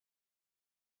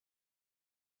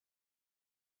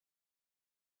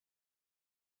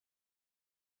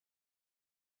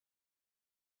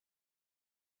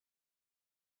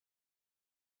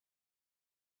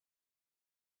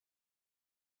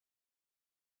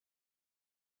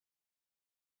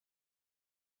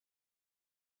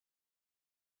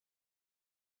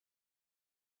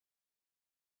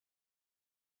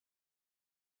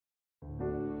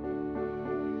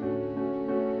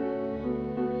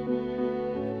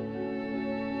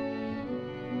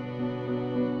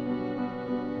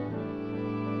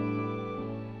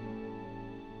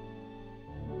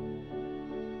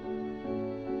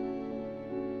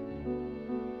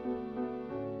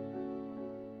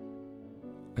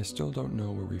I still don't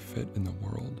know where we fit in the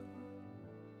world.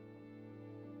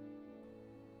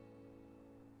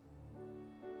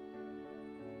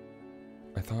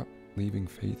 I thought leaving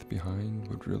faith behind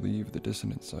would relieve the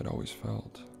dissonance I'd always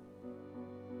felt.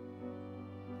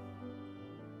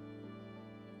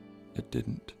 It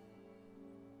didn't.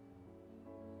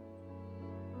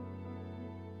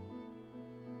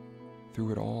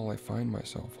 Through it all, I find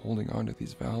myself holding on to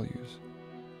these values.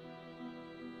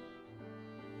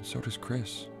 And so does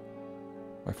Chris,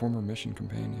 my former mission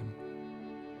companion.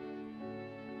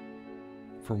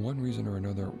 For one reason or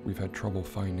another, we've had trouble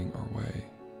finding our way.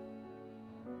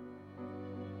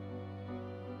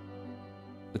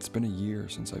 It's been a year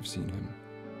since I've seen him,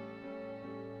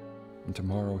 and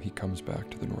tomorrow he comes back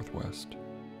to the Northwest.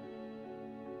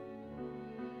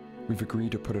 We've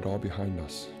agreed to put it all behind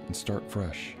us and start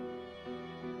fresh,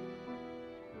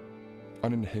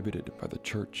 uninhibited by the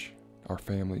church, our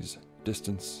families,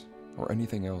 distance, or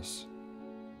anything else.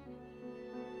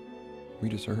 We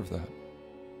deserve that.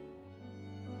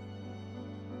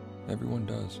 Everyone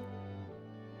does.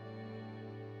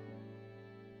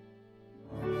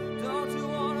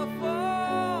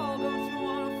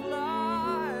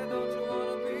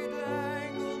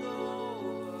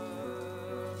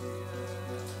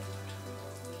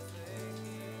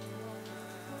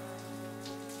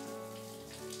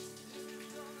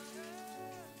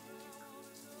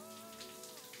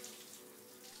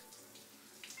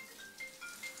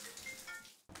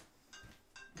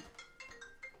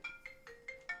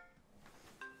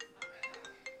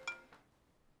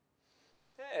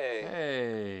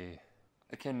 Hey,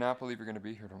 I cannot believe you're going to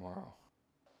be here tomorrow.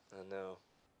 I know.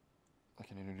 I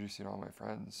can introduce you to all my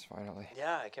friends, finally.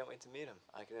 Yeah, I can't wait to meet him.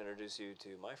 I can introduce you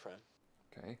to my friend.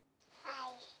 Okay.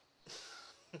 Hi.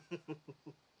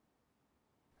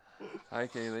 Hi,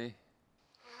 Kaylee.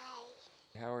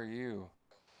 Hi. How are you?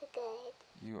 Good.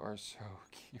 You are so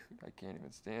cute. I can't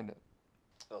even stand it.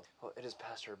 Oh, well, it is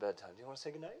past her bedtime. Do you want to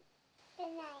say goodnight?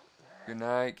 Good night. Good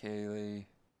night, Kaylee.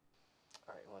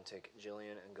 All right, you want to take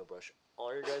Jillian and go brush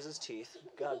all your guys' teeth.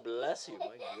 God bless you,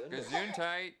 my goodness.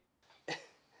 Gesundheit.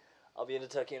 I'll be in to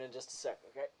tuck you in just a sec,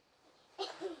 okay?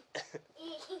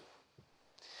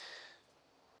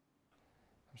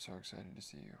 I'm so excited to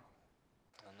see you.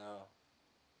 I know.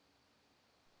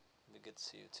 It'd be good to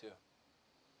see you too.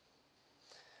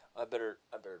 I better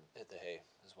hit the hay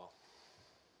as well.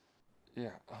 Yeah,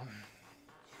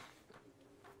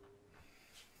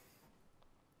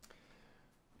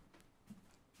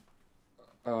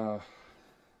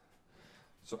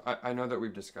 so I know that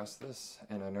we've discussed this,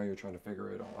 and I know you're trying to figure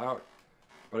it all out,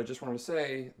 but I just wanted to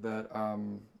say that,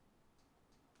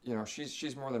 you know,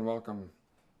 she's more than welcome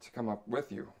to come up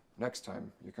with you next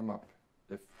time you come up,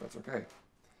 if that's okay.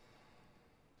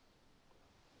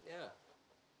 Yeah.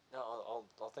 No,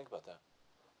 I'll think about that.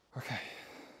 Okay,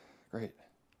 great.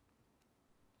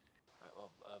 All right,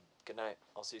 well, good night.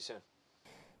 I'll see you soon.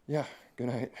 Yeah, good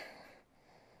night.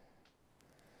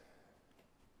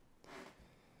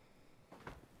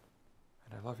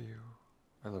 And I love you.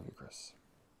 I love you, Chris.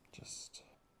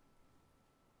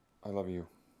 I love you.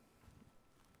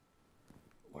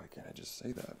 Why can't I just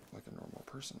say that like a normal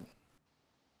person?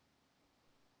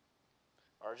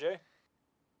 RJ?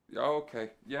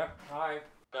 Okay, yeah, hi.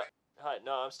 Hi,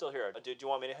 no, I'm still here. Do you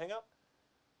want me to hang up?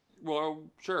 Well,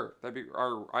 sure, that'd be,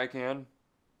 or I can.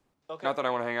 Okay. Not that I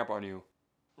want to hang up on you.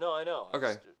 No, I know.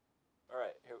 Okay. All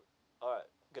right, here. All right,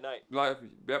 good night. Yep,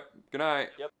 good night.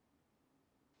 Yep.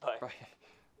 Bye. Bye.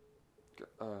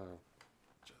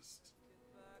 Just...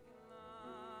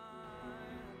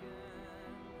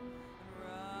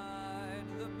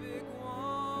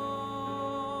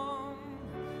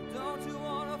 Don't you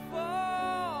wanna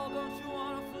fall? Don't you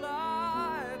wanna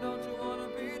fly? Don't you wanna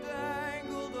be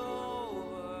dangled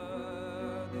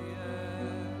over the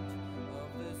edge of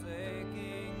this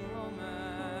aching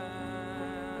romance?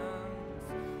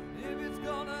 If it's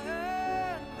gonna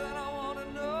end, then I wanna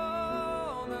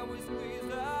know that we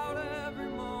squeezed out every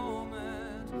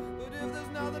moment. But if there's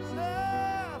nothing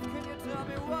left, can you tell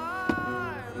me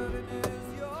why that it is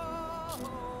you're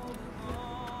holding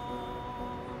on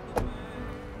to me?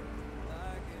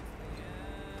 Like it's the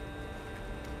end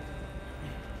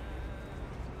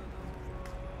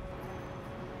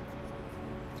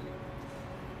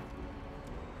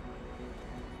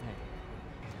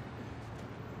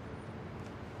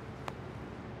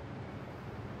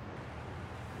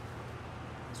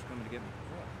Thanks for coming to get me.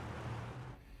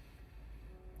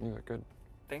 You look good.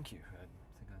 Thank you. I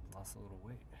think I lost a little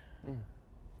weight.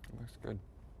 It looks good.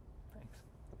 Thanks.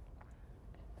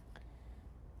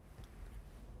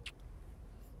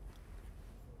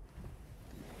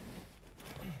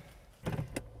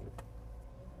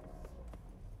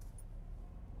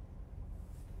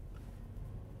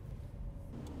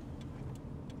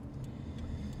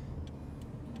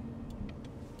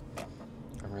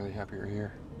 happy you're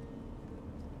here.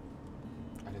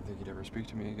 I didn't think you'd ever speak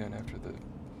to me again after the...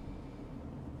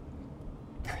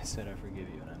 I said I forgive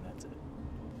you, and I meant it.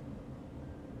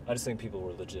 I just think people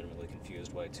were legitimately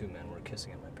confused why two men were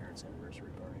kissing at my parents' anniversary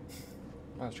party.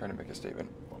 I was trying to make a statement.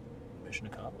 Well, mission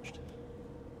accomplished.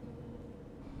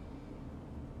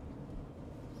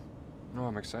 No,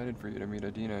 I'm excited for you to meet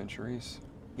Adina and Sheris.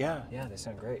 Yeah, they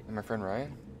sound great. And my friend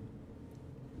Ryan.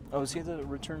 Oh, is he the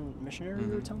return missionary you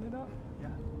were telling me about? Yeah.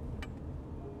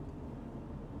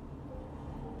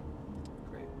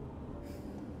 Great.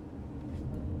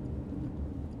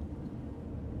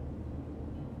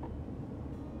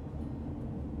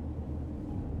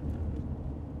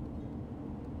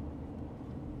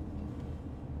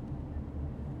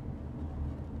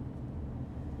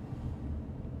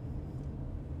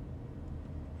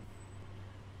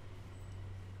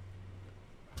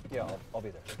 Yeah, I'll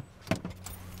be there.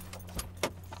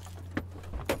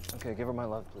 Okay, give her my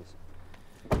love, please.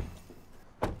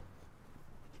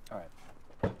 All right.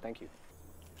 Thank you.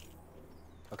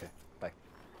 Okay, bye.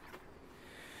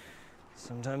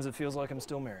 Sometimes it feels like I'm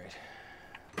still married.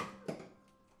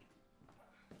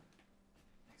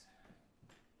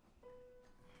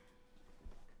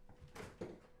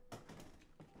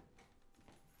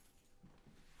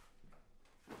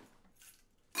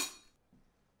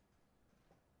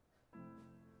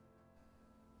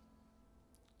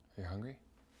 Are you hungry?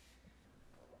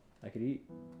 I could eat.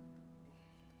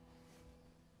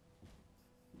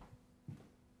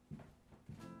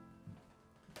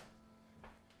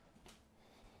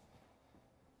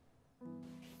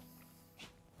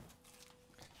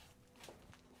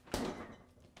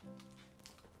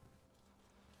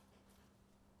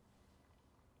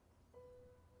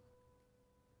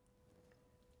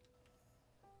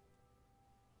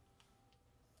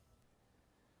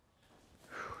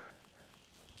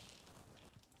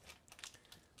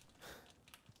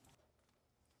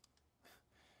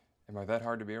 Am I that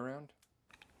hard to be around?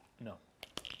 No.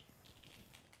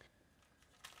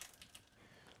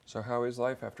 So how is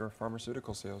life after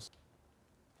pharmaceutical sales?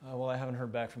 Well, I haven't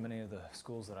heard back from any of the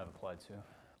schools that I've applied to.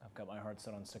 I've got my heart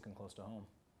set on sticking close to home.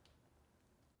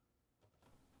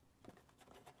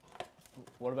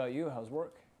 What about you? How's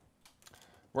work?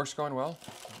 Work's going well.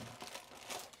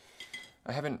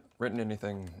 I haven't written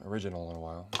anything original in a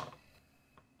while.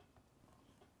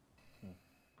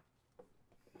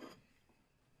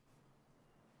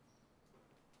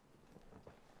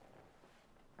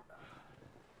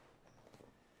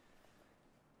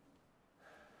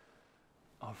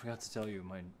 Oh, I forgot to tell you,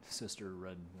 my sister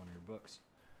read one of your books.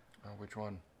 Oh, which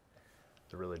one?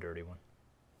 The really dirty one.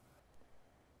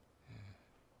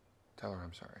 Tell her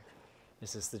I'm sorry.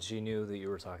 It's just that she knew that you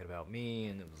were talking about me,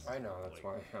 and it was... I know, that's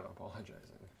why I'm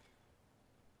apologizing.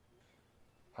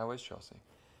 How is Chelsea?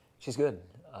 She's good.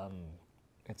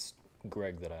 It's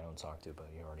Greg that I don't talk to, but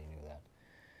you already knew that.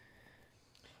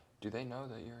 Do they know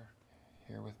that you're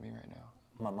here with me right now?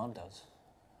 My mom does.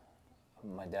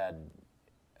 My dad,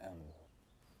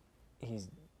 he's...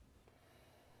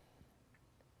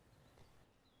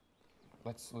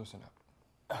 Let's loosen up.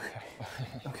 Okay.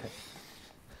 Okay.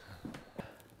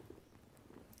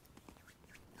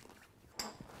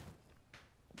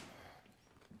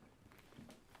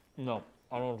 No,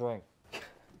 I don't drink.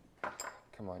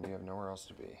 Come on, you have nowhere else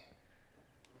to be.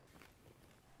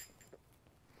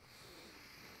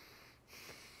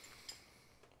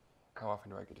 How often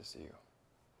do I get to see you?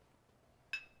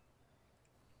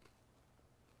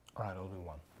 All right, I'll do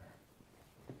one.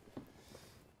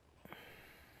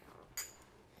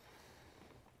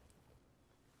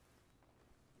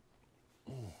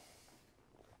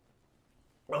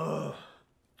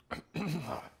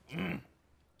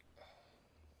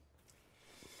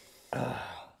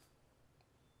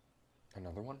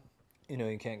 Another one? You know,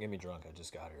 you can't get me drunk. I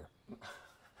just got here. I'm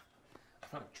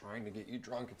not trying to get you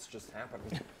drunk, it's just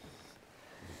happening.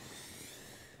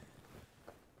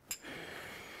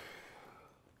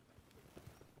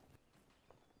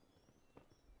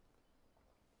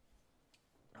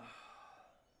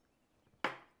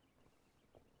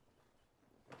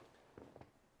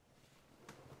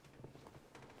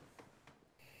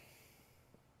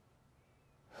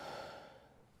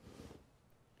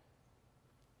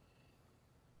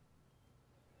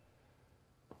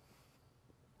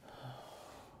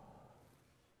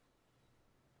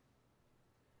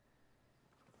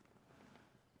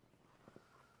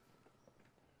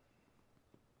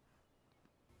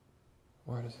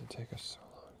 Why does it take us so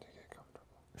long to get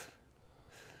comfortable?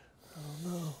 I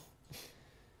don't know.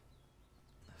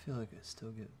 I feel like I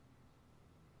still get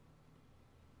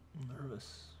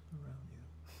nervous around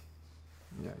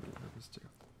you. Yeah, you're nervous too.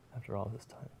 After all this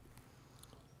time.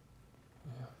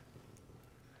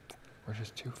 Yeah. We're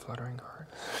just two fluttering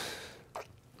hearts.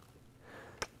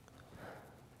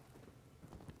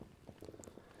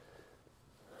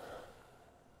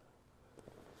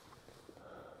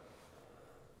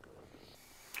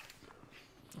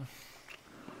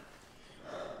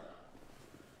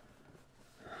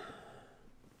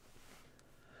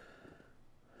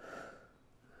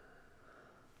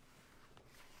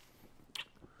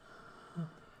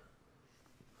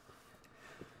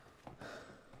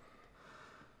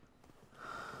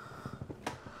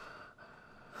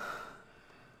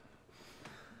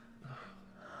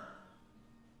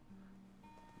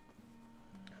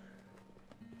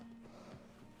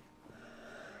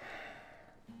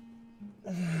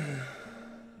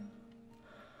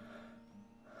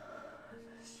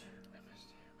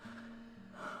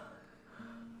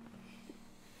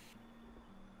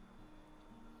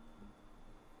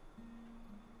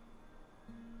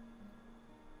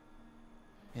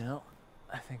 You know,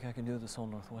 I think I can do this whole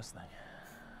Northwest thing.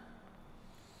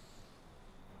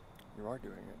 You are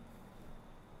doing it.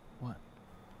 What?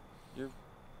 You're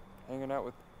hanging out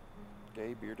with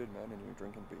gay bearded men and you're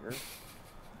drinking beer.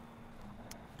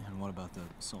 And what about the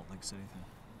Salt Lake City thing?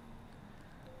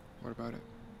 What about it?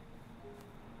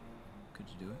 Could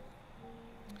you do it?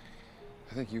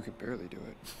 I think you could barely do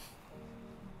it.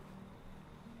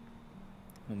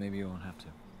 Well, maybe you won't have to.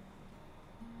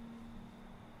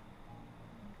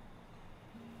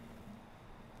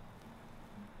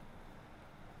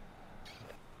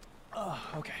 Oh,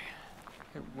 okay.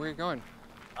 Hey, where are you going?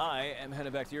 I am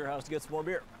headed back to your house to get some more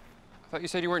beer. I thought you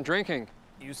said you weren't drinking.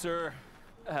 You, sir,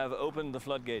 have opened the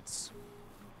floodgates.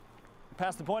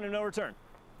 Past the point of no return.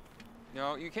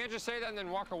 No, you can't just say that and then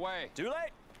walk away. Too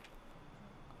late.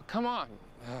 Come on.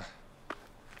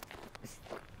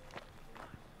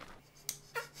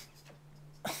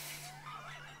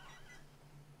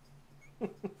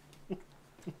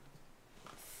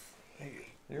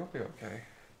 You'll be okay.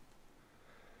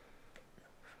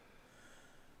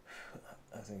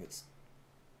 I think it's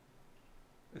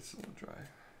a little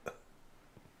dry.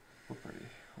 We're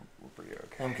pretty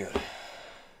okay. I'm good.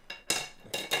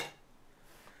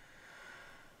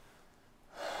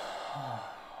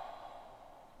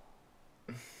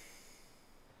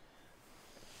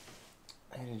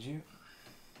 Hey, did you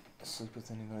sleep with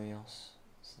anybody else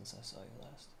since I saw you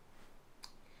last?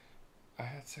 I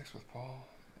had sex with Paul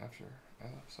after I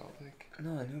left Salt Lake.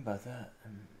 No, I knew about that,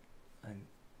 and I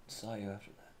saw you after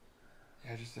that.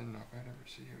 Yeah, I just didn't know if I'd ever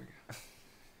see you again.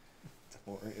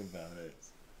 Don't worry about it.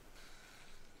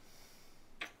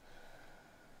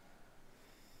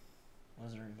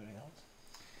 Was there anybody else?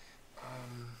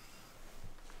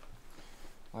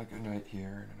 Like a night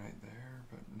here and a night there,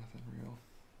 but nothing real.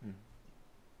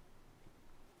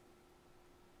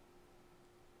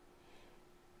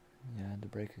 Yeah, I had to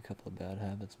break a couple of bad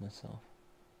habits myself.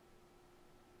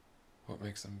 What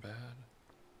makes them bad?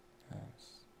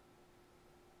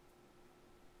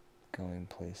 Going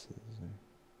places and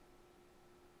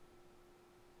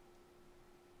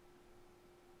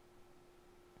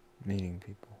meeting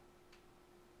people.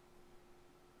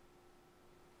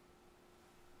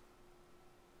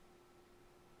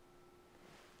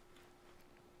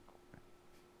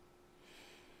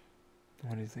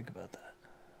 What do you think about that?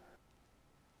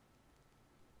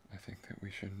 I think that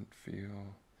we shouldn't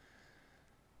feel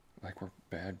like we're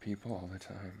bad people all the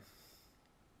time.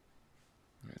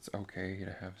 It's okay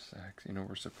to have sex. You know,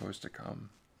 we're supposed to come.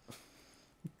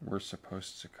 We're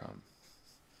supposed to come.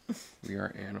 We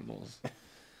are animals.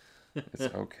 It's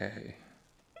okay.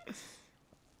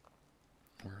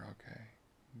 We're okay.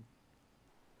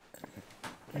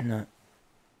 You're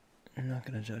not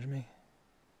gonna judge me?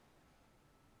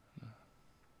 No.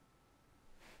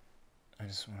 I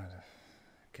just wanted to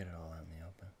get it all out in the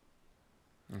open.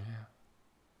 Yeah.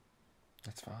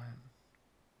 That's fine.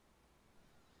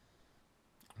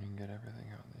 We can get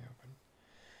everything out in the open.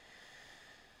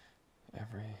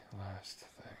 Every last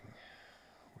thing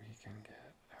we can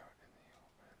get out in the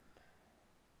open.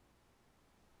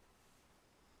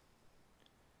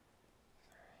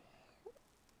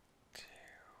 3, 2,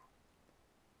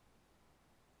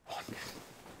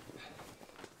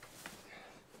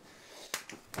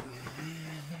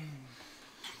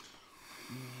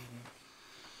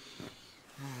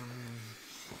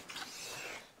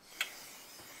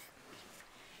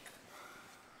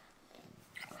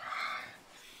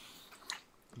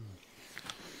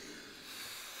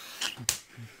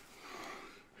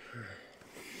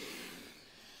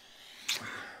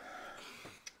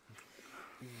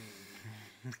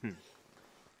 1.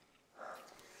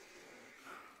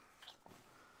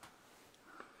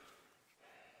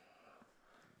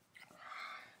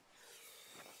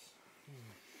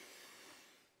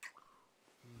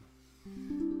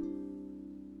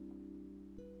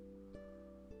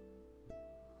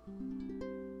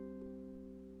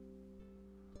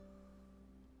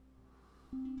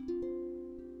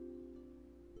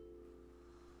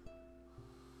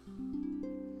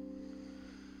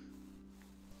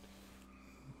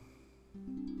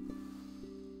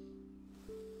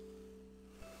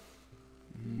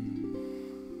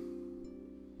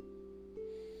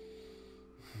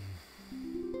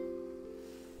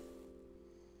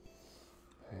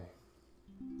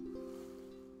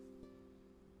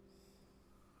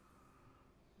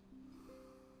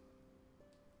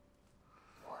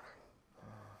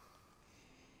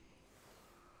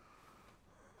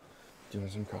 Do you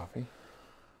want some coffee?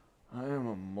 I am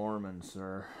a Mormon,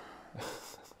 sir.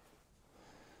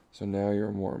 So now you're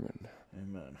a Mormon.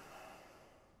 Amen.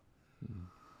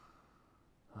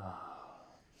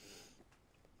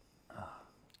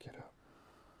 Get up.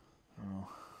 Oh.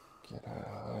 Get up.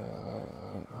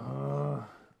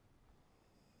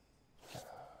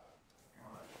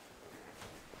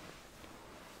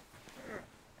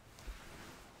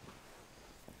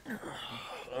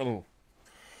 Oh.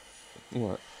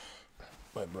 What?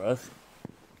 My breath?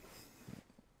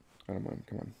 I don't mind.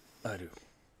 Come on. I do.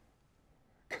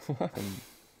 Come on.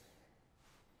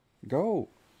 Go.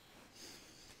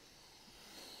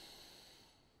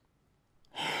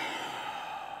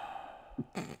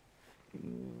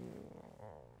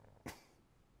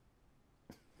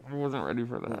 I wasn't ready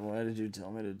for that. Why did you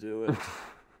tell me to do it?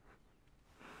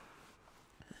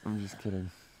 I'm just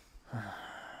kidding.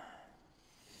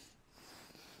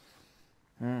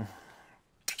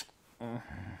 I'll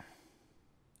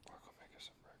go make us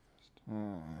some breakfast.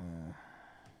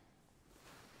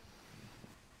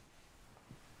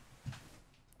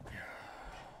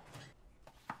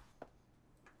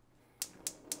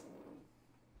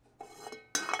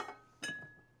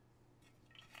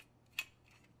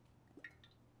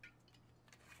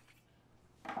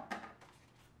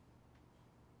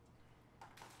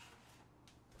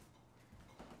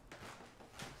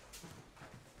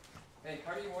 Hey,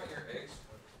 how do you want your eggs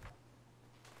cooked?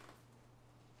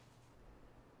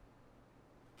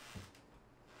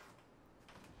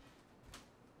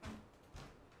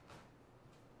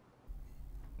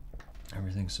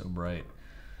 Everything's so bright.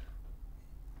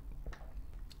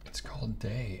 It's called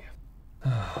day.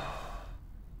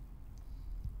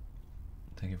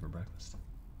 Thank you for breakfast.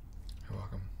 You're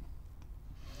welcome.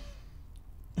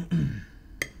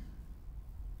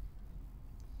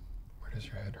 Where does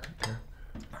your head hurt there?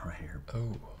 Right here.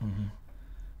 Oh. Mm-hmm.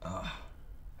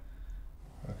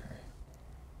 Okay.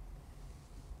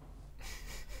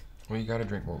 Well, you gotta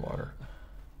drink more water.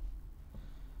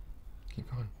 Keep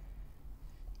going.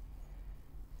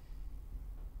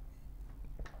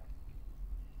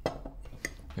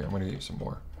 Here, I'm gonna give you some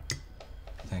more.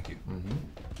 Thank you. Mm-hmm.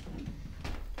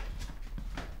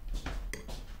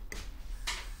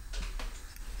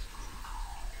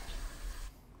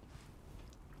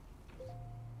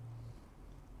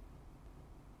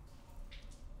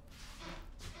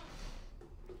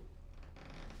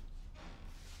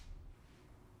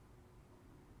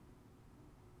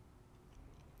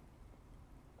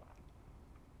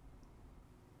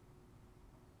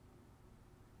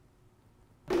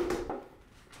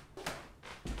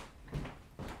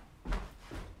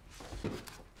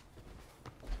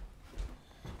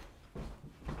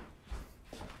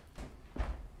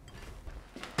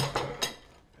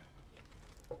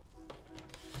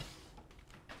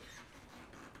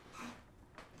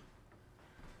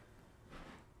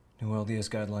 New LDS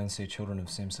guidelines say children of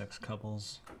same-sex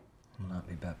couples will not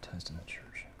be baptized in the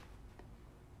church.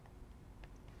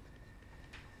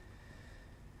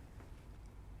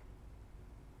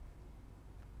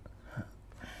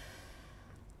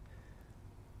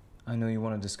 I know you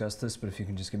want to discuss this, but if you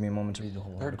can just give me a moment to read the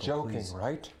whole They're article, joking, please.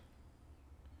 right?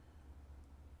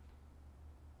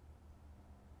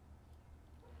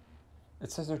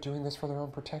 It says they're doing this for their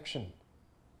own protection.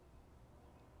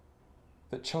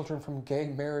 That children from gay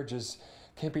marriages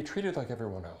can't be treated like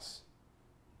everyone else.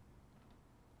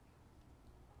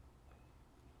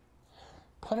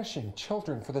 Punishing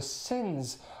children for the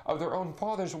sins of their own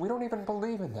fathers, we don't even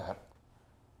believe in that.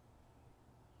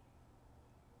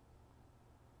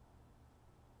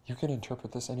 You can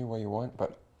interpret this any way you want,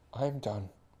 but I'm done.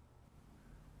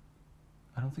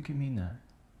 I don't think you mean that.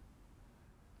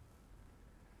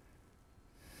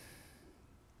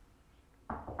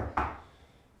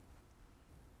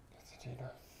 That's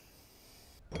Adina.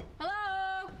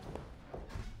 Hello.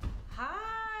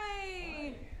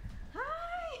 Hi.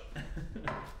 Hi.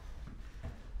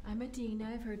 I'm Adina.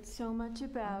 I've heard so much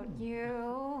about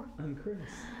you. I'm Chris.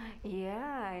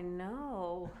 Yeah, I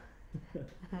know.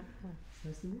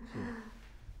 Nice to meet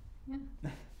you.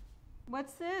 Yeah.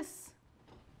 What's this?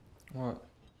 What?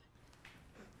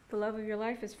 The love of your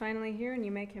life is finally here and you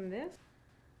make him this?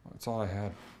 That's all I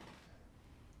had.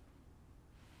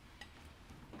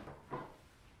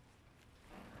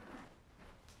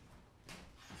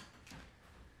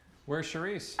 Where's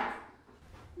Sheris?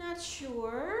 Not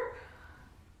sure.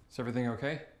 Is everything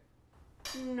okay?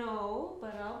 No,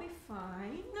 but I'll be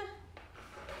fine.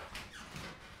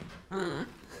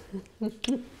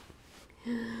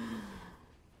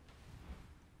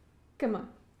 Come on.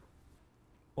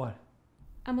 What?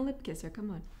 I'm a lip kisser.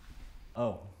 Come on.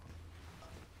 Oh.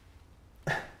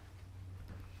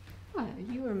 Well,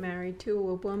 you were married to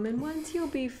a woman once. You'll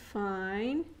be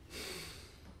fine.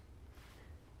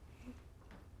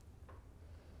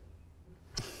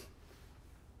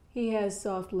 He has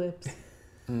soft lips.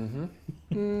 Mm-hmm.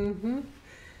 Mm-hmm.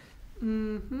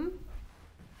 Mm-hmm.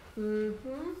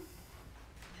 Mm-hmm.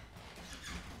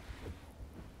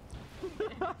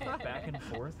 Back and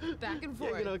forth? Back and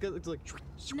forth. Yeah, you know, it's like.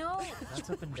 No. That's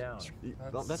up and down.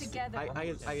 Well, that's, Together.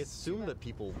 I assume that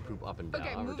people poop up and down.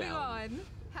 Okay, or moving down. on.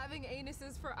 Having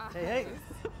anuses for eyes. Hey, hey.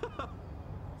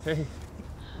 Hey.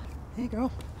 Hey,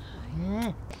 girl.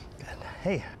 Good.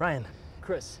 Hey, Ryan.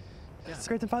 Chris. It's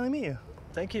great to finally meet you.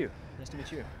 Thank you. Nice to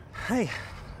meet you. Hey,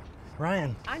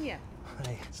 Ryan. Anya.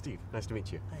 Hey. Steve, nice to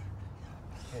meet you.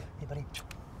 Hey, buddy.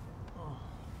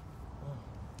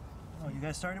 Oh, you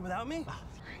guys started without me?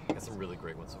 I got some really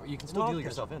great ones. You can still Well, deal good.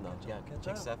 yourself in, though. Yeah, Good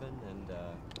take job. 7, and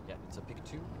yeah, it's a pick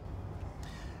 2.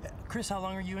 Chris, how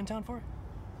long are you in town for?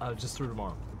 Just through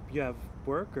tomorrow. You have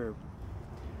work or?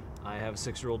 I have a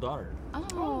 6-year-old daughter.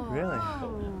 Oh. Really?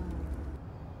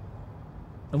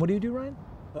 And what do you do, Ryan?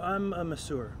 Well, I'm a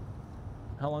masseur.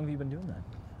 How long have you been doing that?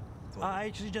 I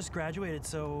actually just graduated,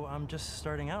 so I'm just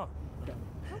starting out.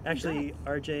 Actually,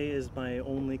 RJ is my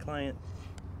only client.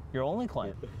 Your only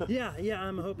client? Yeah,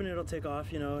 I'm hoping it'll take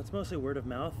off, you know. It's mostly word of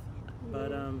mouth,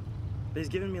 but he's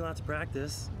given me lots of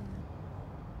practice.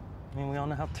 I mean, we all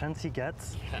know how tense he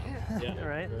gets. Yeah.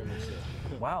 Right? Very much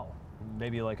so. Wow.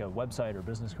 Maybe like a website or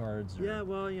business cards? Or Yeah,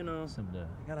 well, you know, something to...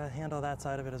 I gotta handle that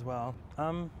side of it as well.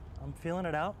 I'm feeling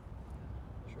it out.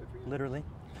 Literally.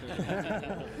 Good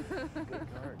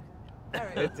card. All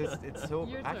right. It's so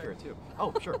Your accurate, too.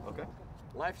 Oh, sure, okay.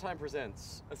 Lifetime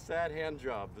presents A Sad Hand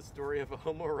Job, the story of a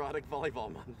homoerotic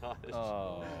volleyball montage.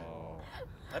 Oh.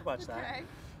 I'd watch that.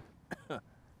 Okay.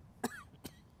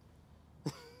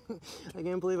 I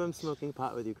can't believe I'm smoking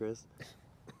pot with you, Chris.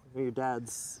 Your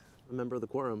dad's a member of the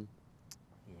Quorum.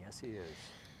 Yes, he is.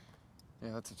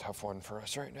 Yeah, that's a tough one for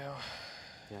us right now.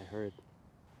 Yeah, I heard.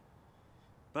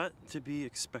 But to be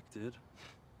expected.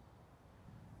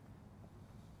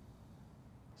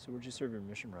 So where'd you serve your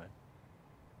mission, Ryan?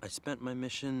 I spent my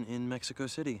mission in Mexico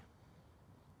City.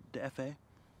 The FA.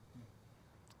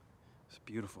 It's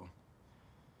beautiful.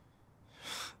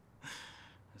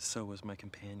 So was my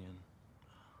companion.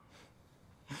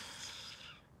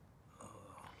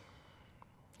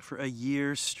 For a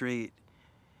year straight,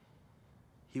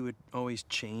 he would always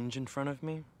change in front of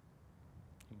me.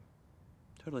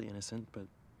 Totally innocent, but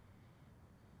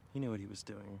he knew what he was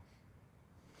doing.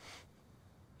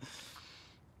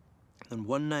 And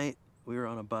one night, we were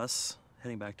on a bus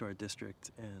heading back to our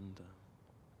district, and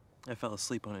I fell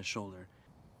asleep on his shoulder.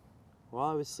 While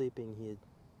I was sleeping, he had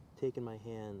taken my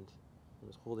hand and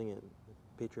was holding it with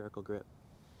patriarchal grip.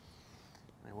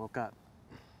 I woke up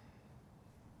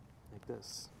like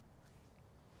this.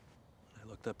 I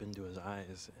looked up into his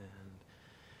eyes, and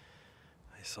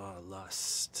I saw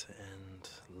lust and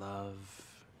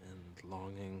love and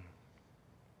longing.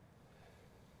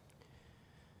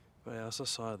 But I also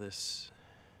saw this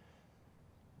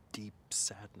deep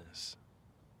sadness.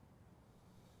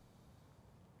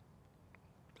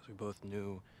 Because we both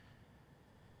knew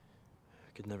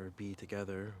we could never be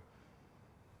together.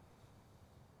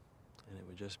 And it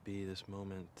would just be this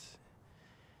moment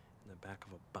in the back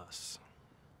of a bus.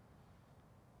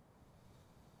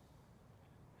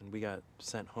 And we got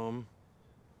sent home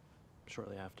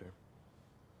shortly after.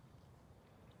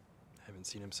 I haven't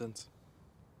seen him since.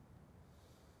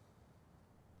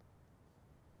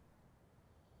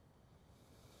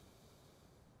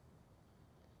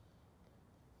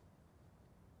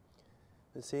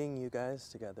 But seeing you guys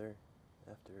together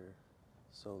after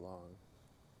so long,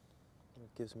 it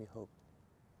gives me hope.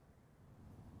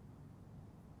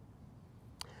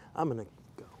 I'm gonna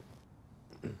go.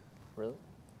 Really?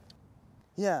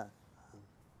 Yeah.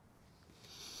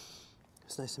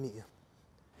 It's nice to meet you.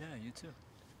 Yeah, you too.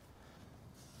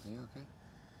 Are you okay?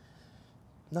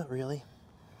 Not really.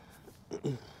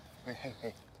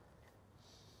 Hey.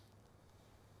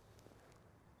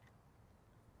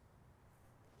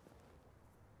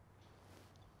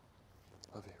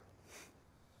 Love you.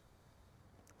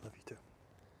 Love you too.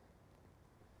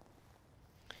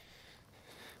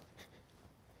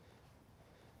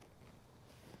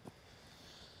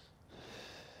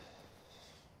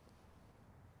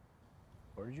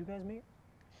 Where did you guys meet?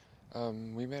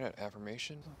 We met at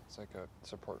Affirmation. It's like a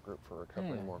support group for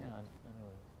recovering Mormon. Yeah, I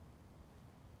know.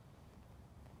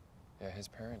 Yeah, his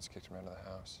parents kicked him out of the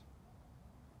house.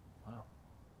 Wow.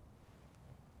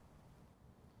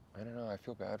 I don't know, I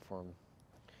feel bad for him.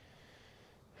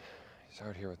 He's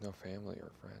out here with no family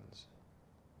or friends.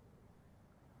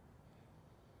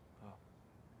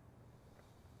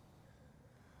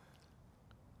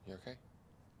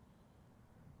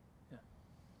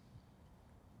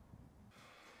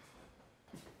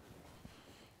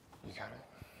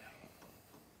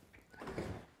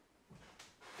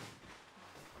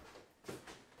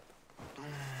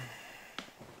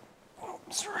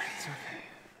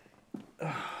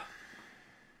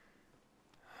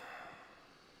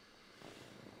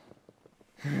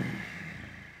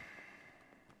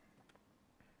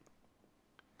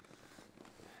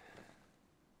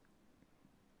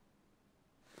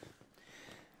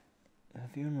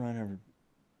 Have you and Ron ever...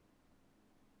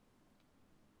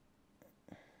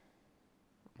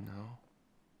 No.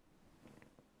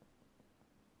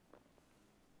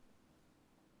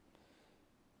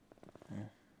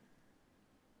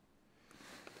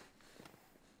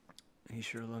 He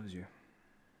sure loves you.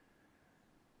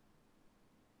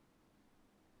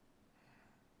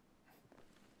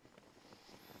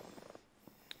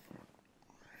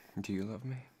 Do you love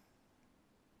me?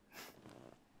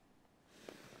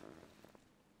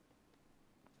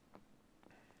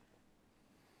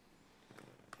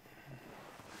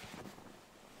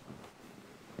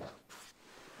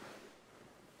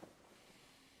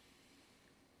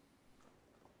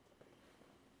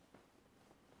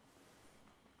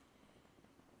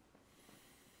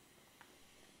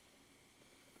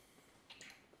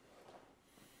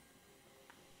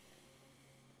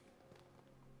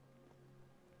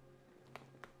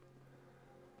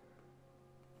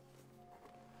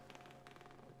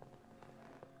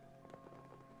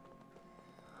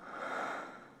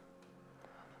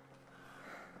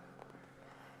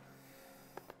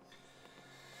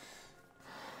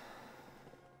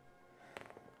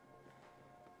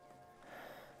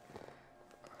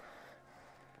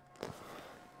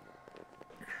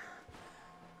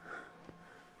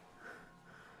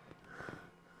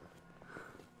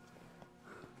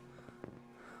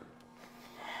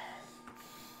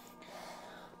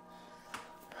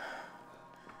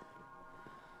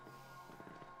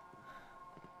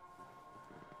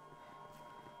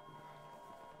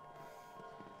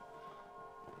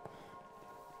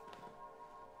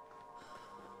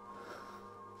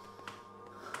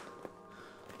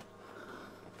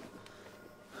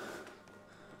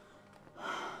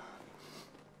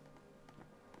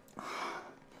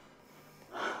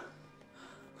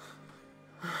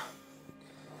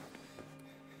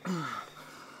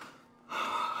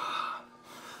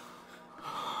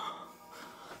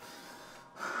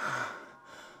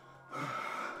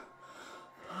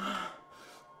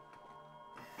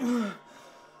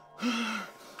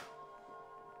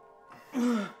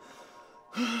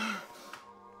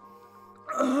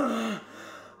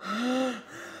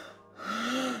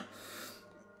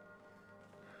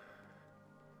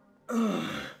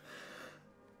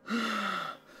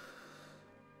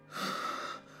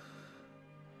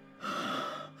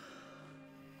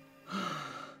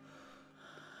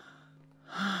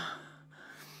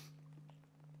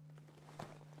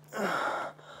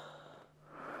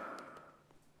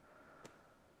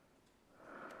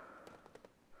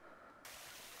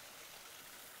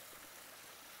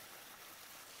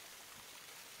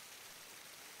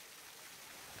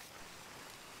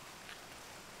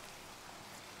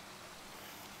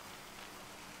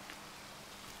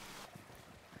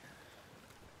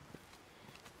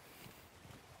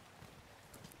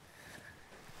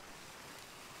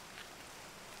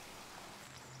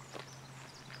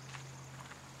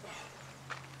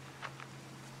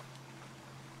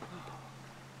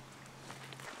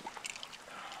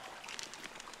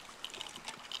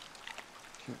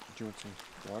 Do you want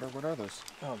some water? What are those?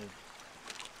 Oh,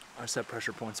 I set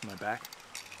pressure points in my back.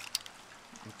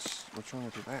 What's wrong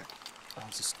with your back? Oh,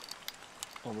 it's just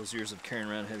all those years of carrying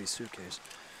around a heavy suitcase.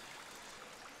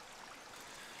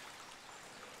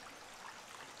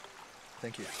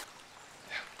 Thank you.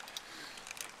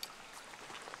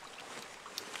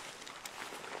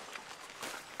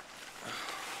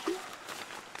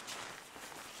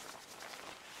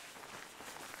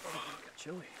 Oh, got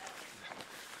chilly.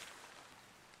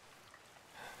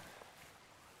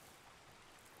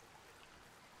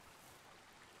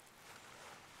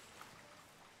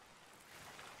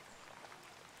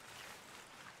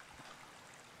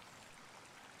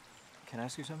 Can I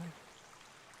ask you something?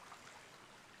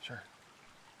 Sure.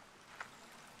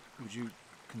 Would you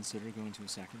consider going to a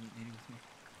sacrament meeting with me?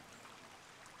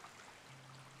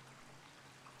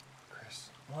 Chris.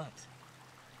 What?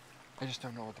 I just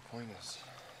don't know what the point is.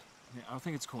 I don't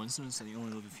think it's coincidence that you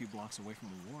only live a few blocks away from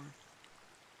the war.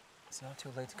 It's not too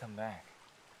late to come back.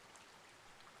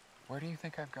 Where do you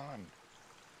think I've gone?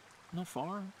 Not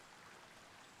far.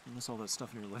 Unless all that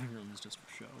stuff in your living room is just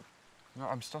for show. No,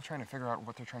 I'm still trying to figure out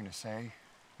what they're trying to say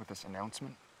with this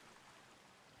announcement.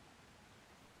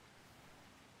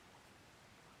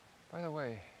 By the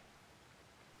way,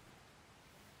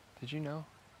 did you know?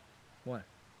 What?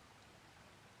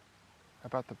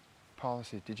 About the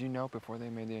policy. Did you know before they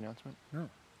made the announcement? No.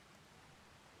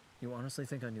 You honestly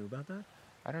think I knew about that?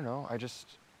 I don't know. I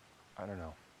don't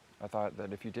know. I thought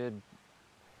that if you did,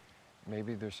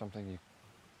 maybe there's something you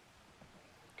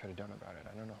could have done about it.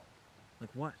 I don't know. Like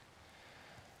what?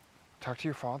 Talk to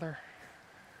your father?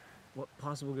 What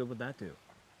possible good would that do?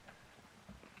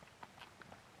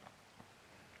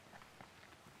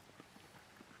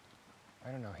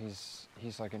 I don't know,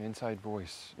 he's like an inside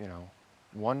voice, you know.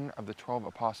 One of the 12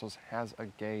 apostles has a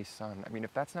gay son. I mean,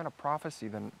 if that's not a prophecy,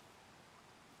 then,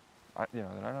 then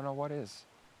I don't know what is.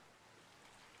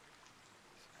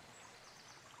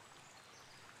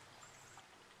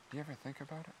 Do you ever think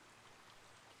about it?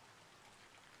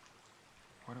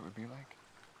 What it would be like?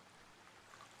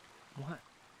 What?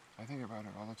 I think about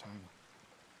it all the time.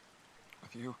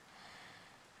 With you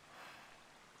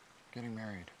getting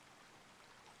married.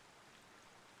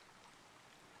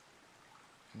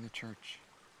 In the church.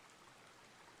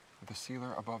 With the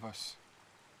sealer above us.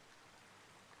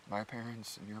 My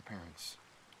parents and your parents.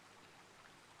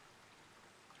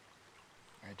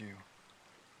 I do.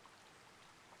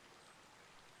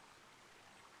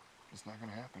 It's not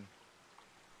gonna happen.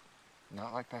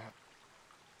 Not like that.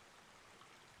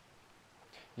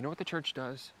 You know what the church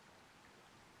does?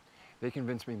 They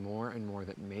convince me more and more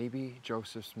that maybe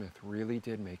Joseph Smith really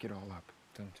did make it all up.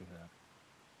 Don't do that.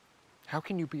 How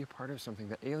can you be a part of something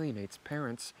that alienates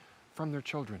parents from their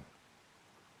children?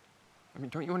 I mean,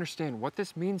 don't you understand what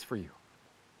this means for you?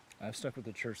 I've stuck with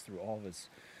the church through all of its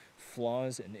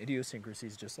flaws and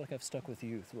idiosyncrasies, just like I've stuck with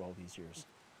you through all these years.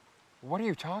 What are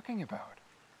you talking about?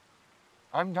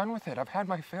 I'm done with it. I've had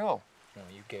my fill. No,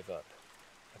 you gave up.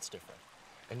 That's different.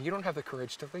 And you don't have the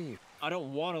courage to leave. I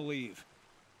don't want to leave.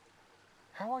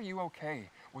 How are you okay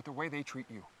with the way they treat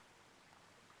you?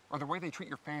 Or the way they treat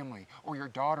your family or your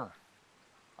daughter?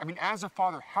 I mean, as a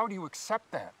father, how do you accept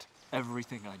that?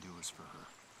 Everything I do is for her.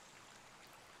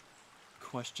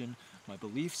 Question my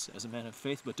beliefs as a man of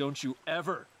faith, but don't you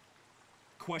ever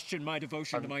question my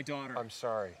devotion to my daughter. I'm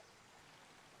sorry.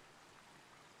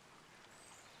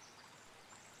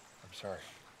 I'm sorry.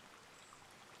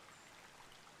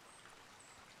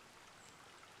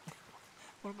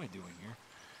 What am I doing here?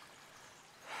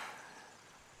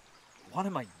 What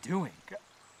am I doing?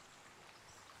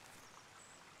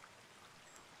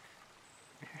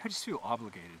 I just feel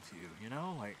obligated to you, you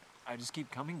know? Like, I just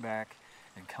keep coming back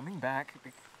and coming back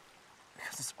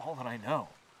because it's all that I know.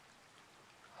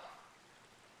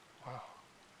 Wow.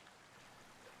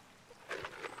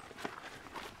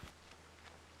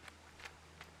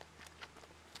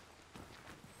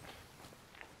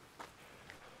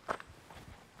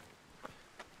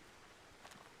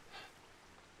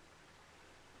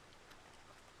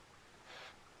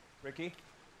 Ricky?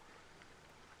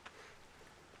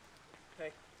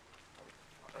 Hey.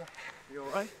 You all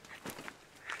right?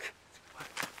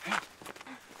 Hey,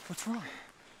 what's wrong?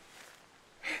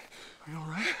 Are you all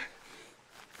right?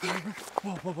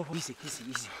 Whoa, whoa, whoa, whoa. Easy, easy,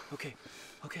 easy. Okay,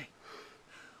 okay.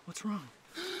 What's wrong?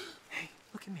 Hey,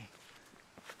 look at me.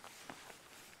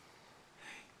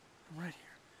 Hey, I'm right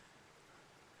here.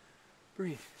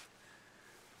 Breathe.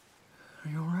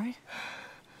 Are you all right?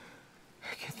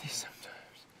 I get these sometimes.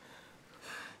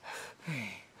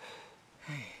 Hey,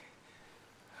 hey.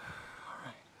 All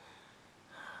right.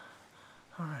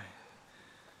 All right.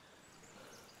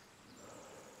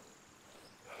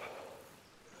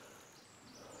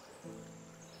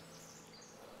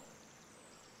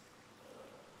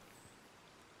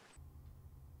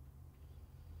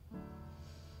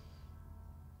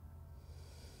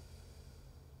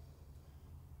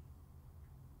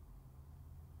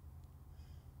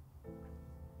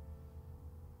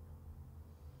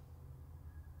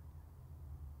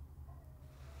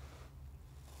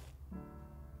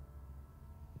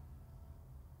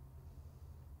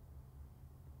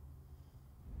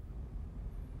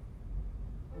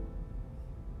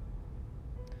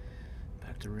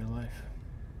 Back to real life.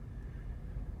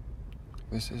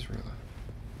 This is real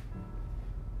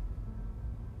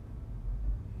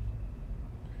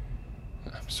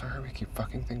life. I'm sorry we keep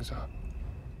fucking things up.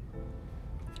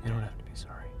 You don't have to be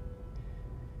sorry.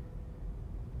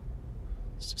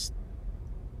 It's just...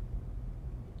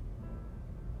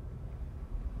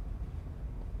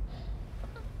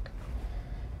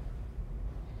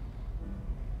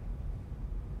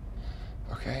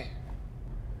 Okay.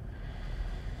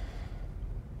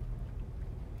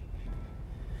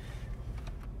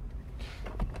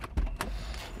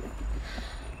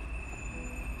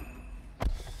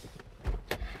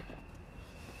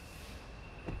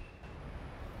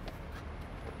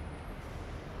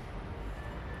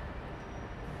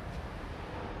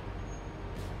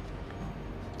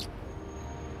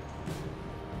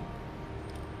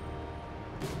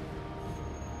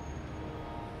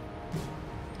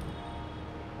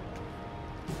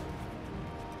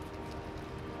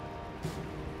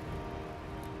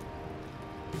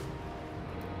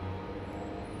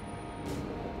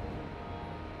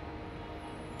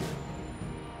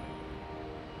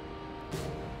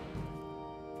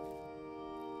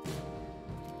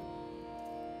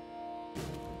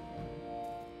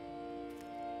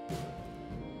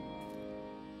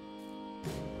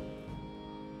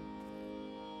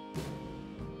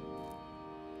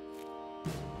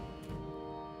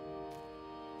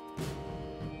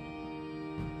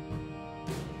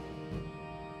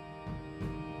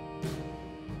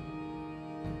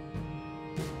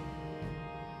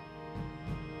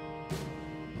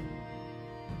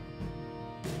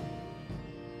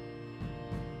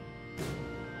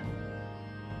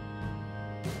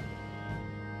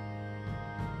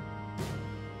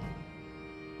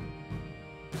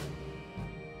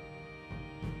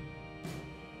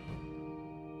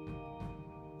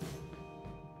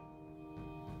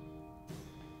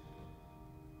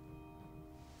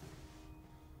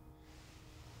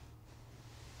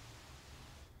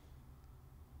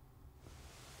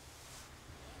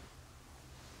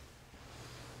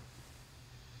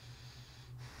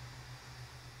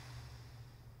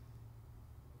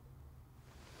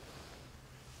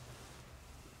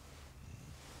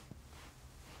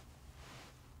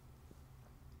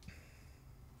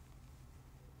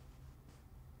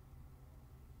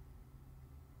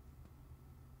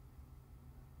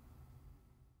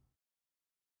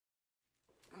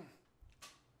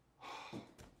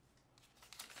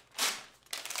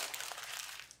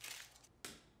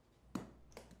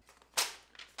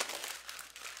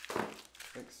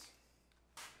 Thanks.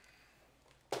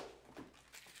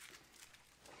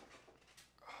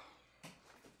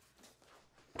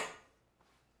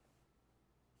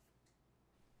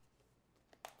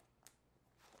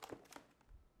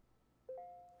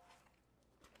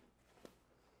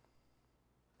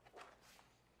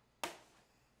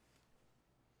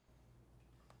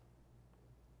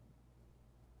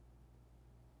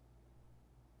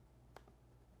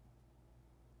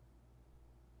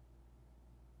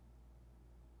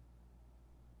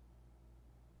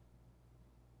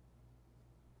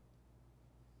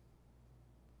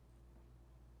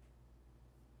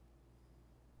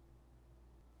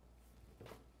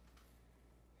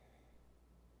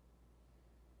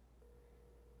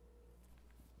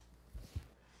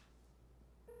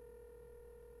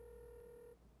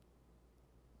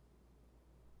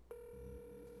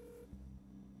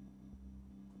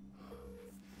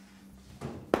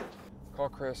 Call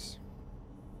Chris.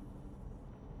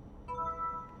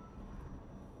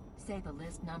 Say the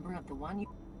list number of the one you...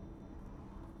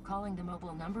 Calling the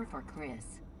mobile number for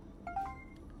Chris.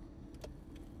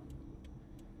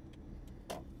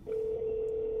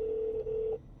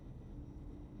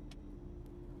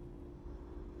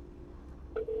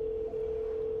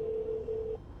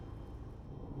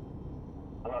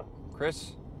 Hello?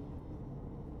 Chris?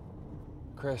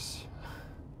 Chris,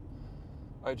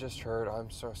 I just heard.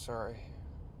 I'm so sorry.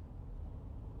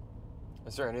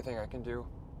 Is there anything I can do?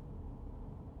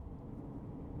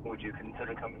 Would you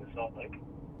consider coming to Salt Lake?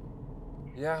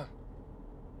 Yeah.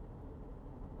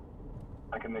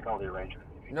 I can make all the arrangements.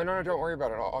 No, don't worry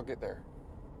about it. I'll get there.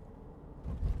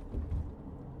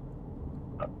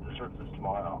 The service is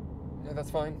tomorrow. Yeah,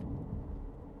 that's fine.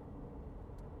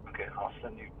 Okay, I'll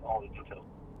send you all the details.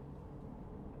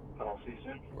 But I'll see you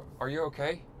soon. Are you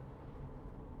okay?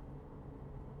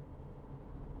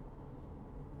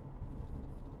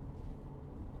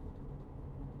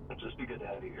 It'll just be good to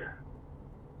have you here.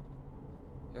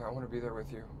 Yeah, I want to be there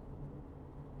with you.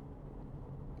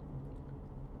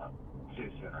 See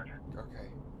you soon, Archer. Okay.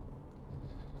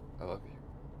 I love you.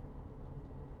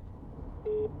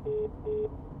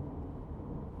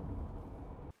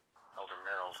 Elder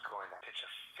Merrill's going to pitch a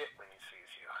fit when he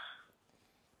sees you.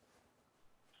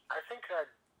 I think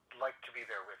I'd like to be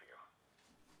there with you.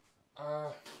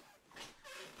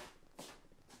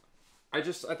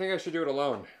 I think I should do it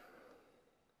alone.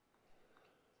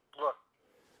 Look,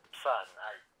 son,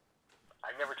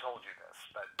 I never told you this,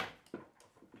 but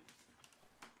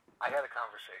I had a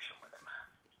conversation with him.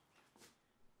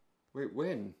 Wait,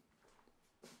 when?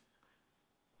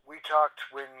 We talked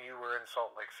when you were in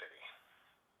Salt Lake City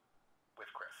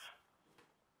with Chris.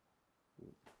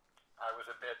 I was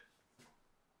a bit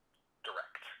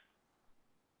direct.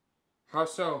 How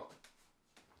so?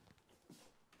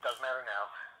 Doesn't matter now.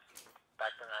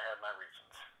 Back then I had my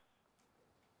reasons.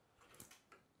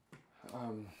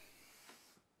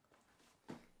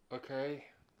 Okay.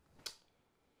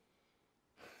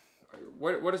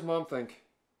 What does Mom think?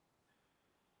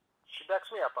 She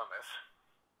backs me up on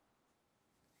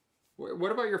this.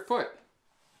 What about your foot?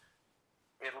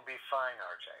 It'll be fine,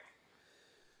 RJ.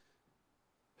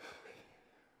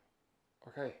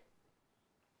 Okay.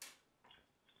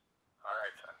 All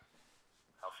right, son.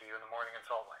 I'll see you in the morning in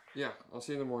Salt Lake. Yeah, I'll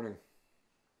see you in the morning.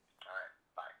 All right,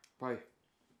 bye. Bye.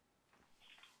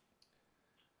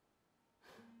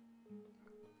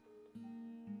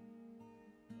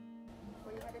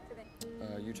 Where you headed today?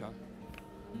 Utah.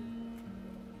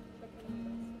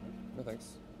 No,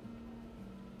 thanks.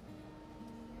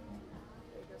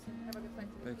 There you go, sir. Have a good flight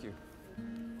today. Thank you.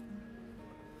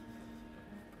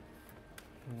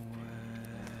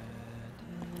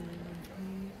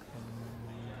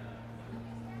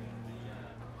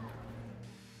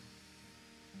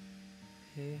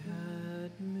 He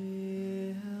had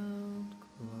me held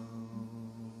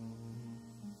close.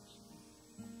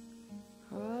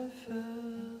 I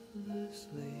fell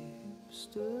asleep,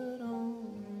 stood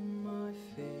on my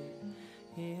feet.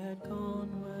 He had gone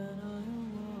when I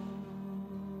awoke.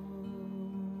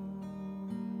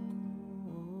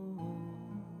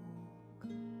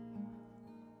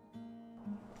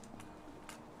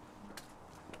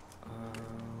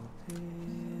 I'll be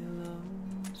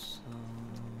lonesome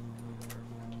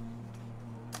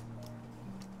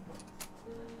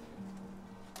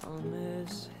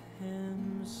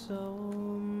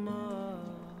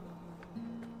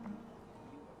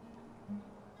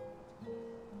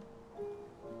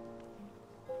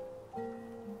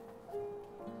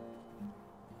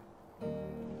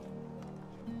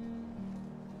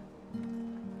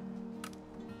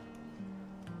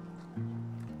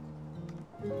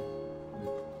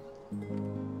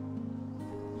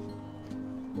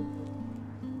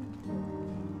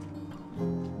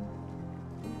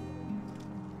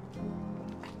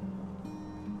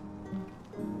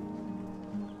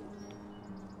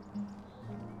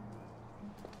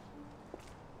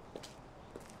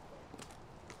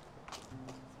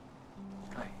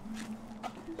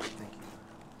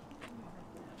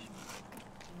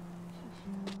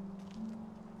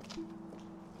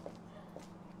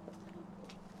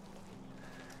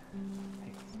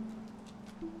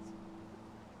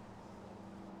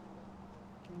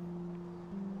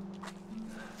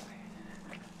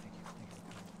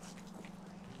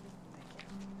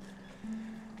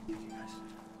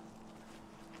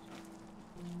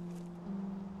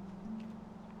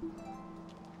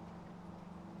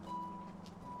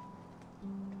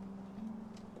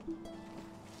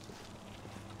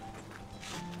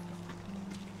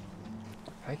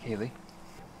Hi, Kaylee.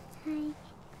 Hi.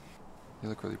 You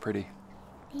look really pretty.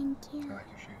 Thank you. I like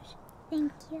your shoes.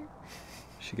 Thank you.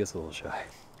 She gets a little shy.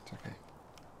 It's okay.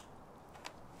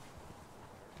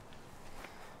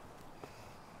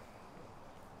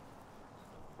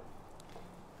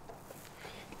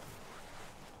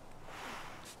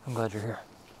 I'm glad you're here.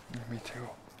 Me too.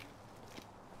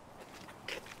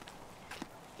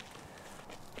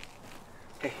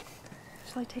 Hey.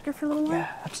 Shall I take her for a little while?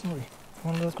 Yeah, absolutely. You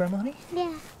want to go with Grandma, honey?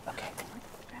 Yeah. Okay.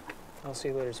 I'll see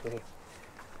you later, sweetie.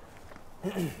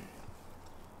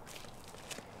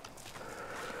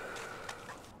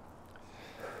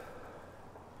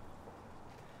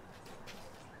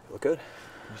 Look good?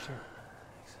 You sure?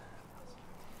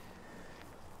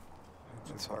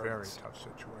 It's a very tough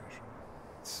situation.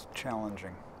 It's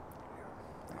challenging.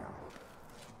 Yeah.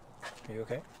 Are you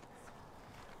okay?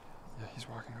 Yeah, he's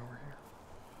walking over here.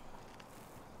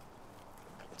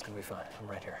 It's gonna be fine. I'm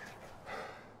right here.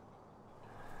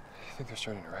 I think they're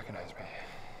starting to recognize me.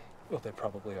 Well, they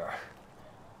probably are.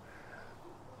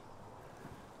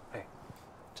 Hey,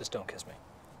 just don't kiss me.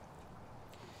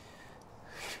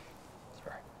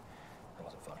 Sorry. That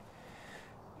wasn't funny.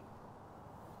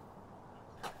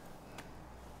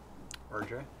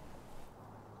 RJ?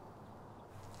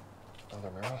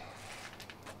 Elder Merrill,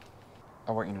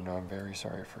 I want you to know I'm very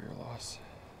sorry for your loss.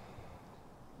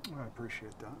 I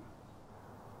appreciate that.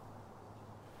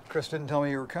 Chris didn't tell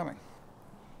me you were coming.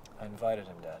 I invited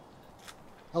him, Dad.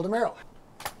 Elder Merrill.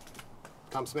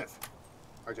 Tom Smith,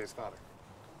 RJ's father.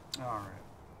 All right.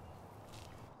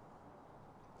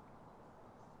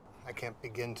 I can't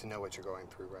begin to know what you're going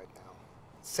through right now.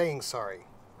 Saying sorry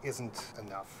isn't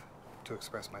enough to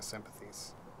express my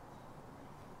sympathies.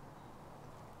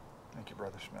 Thank you,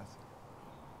 Brother Smith.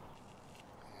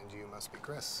 And you must be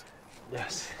Chris.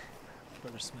 Yes.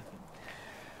 Brother Smith.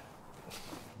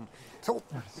 So,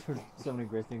 I've heard so many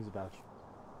great things about you.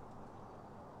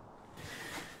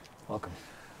 Welcome.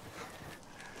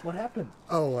 What happened?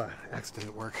 Oh, accident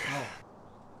at work. Oh.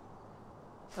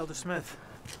 Elder Smith.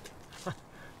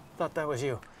 Thought that was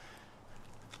you.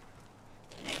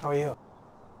 How are you?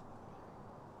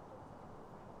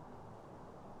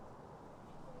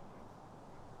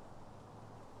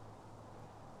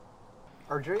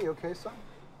 RJ, you okay, son?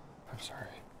 I'm sorry.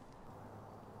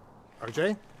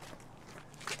 RJ?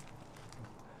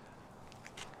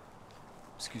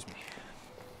 Excuse me.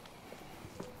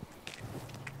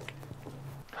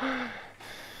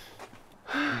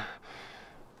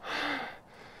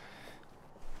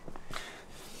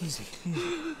 Easy,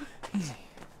 easy, easy.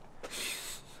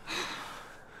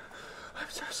 I'm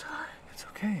so sorry. It's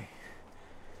okay.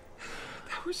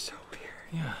 That was so weird.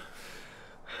 Yeah.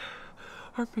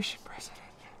 Our mission president.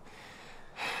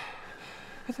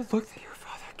 And the look that your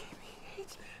father gave me, he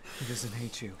hates me. He doesn't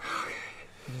hate you. Okay.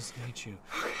 He doesn't hate you.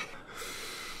 Okay.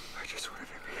 I just wanted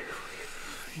to be here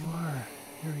for you. You are.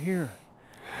 You're here.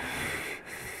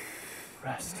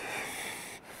 Rest.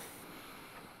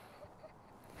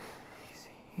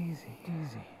 Easy, easy,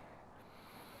 easy.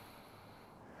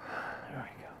 There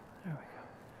we go. There we go.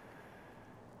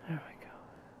 There we go.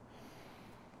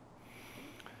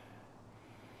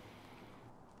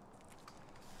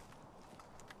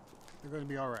 You're going to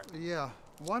be all right. Yeah.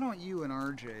 Why don't you and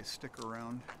RJ stick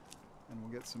around and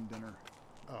we'll get some dinner?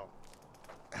 Oh,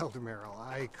 Elder Merrill,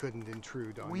 I couldn't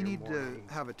intrude on We your need morning.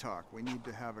 to have a talk. We need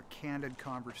to have a candid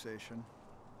conversation.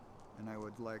 And I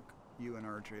would like you and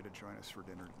RJ to join us for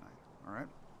dinner tonight. All right?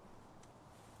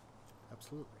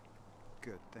 Absolutely.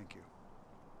 Good. Thank you.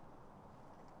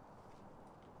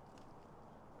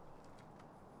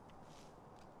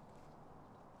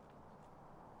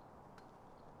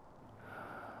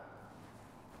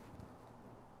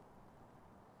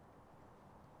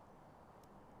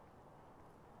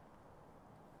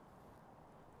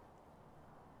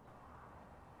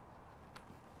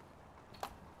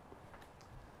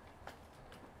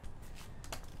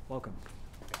 Welcome.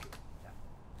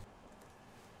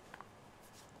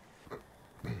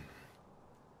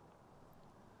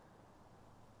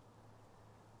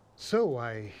 So,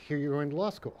 I hear you're going to law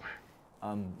school.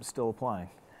 I'm still applying.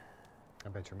 I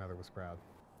bet your mother was proud.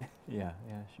 Yeah,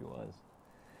 she was.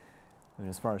 I mean,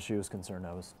 as far as she was concerned,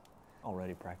 I was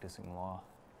already practicing law.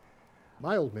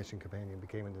 My old mission companion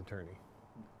became an attorney.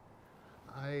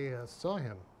 I saw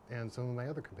him and some of my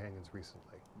other companions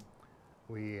recently.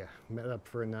 We met up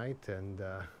for a night and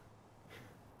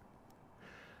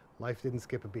life didn't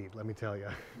skip a beat, let me tell you.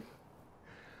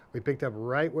 We picked up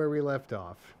right where we left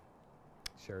off.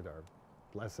 Shared our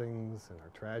blessings and our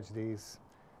tragedies,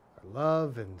 our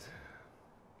love and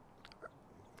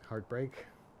heartbreak.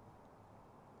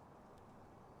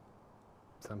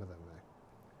 Some of them,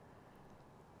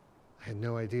 I had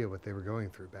no idea what they were going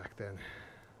through back then.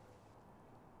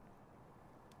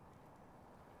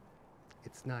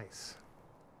 It's nice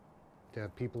to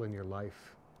have people in your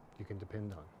life you can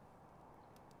depend on.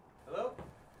 Hello?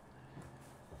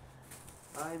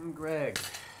 I'm Greg,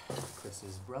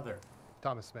 Chris's brother.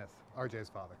 Thomas Smith, RJ's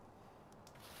father.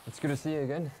 It's good to see you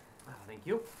again. Thank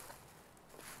you.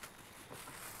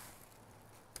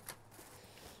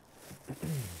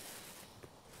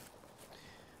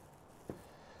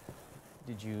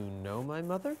 Did you know my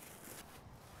mother?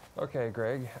 Okay,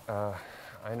 Greg.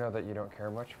 I know that you don't care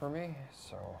much for me,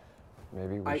 so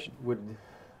maybe we should... I would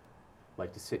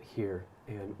like to sit here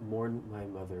and mourn my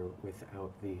mother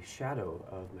without the shadow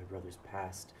of my brother's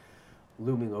past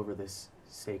looming over this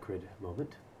sacred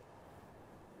moment.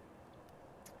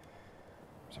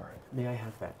 Sorry. May I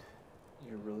have that?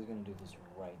 You're really going to do this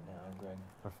right now, Greg?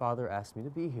 Our father asked me to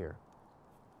be here.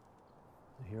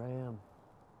 So here I am.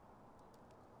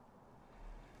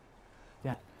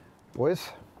 Yeah. Boys,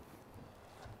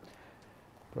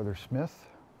 Brother Smith,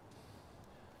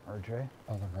 RJ.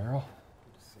 Elder Merrill.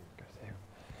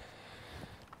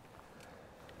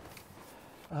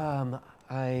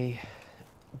 I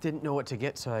didn't know what to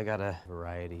get, so I got a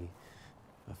variety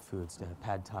of foods.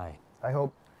 Pad Thai. I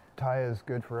hope Thai is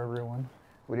good for everyone.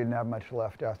 We didn't have much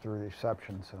left after the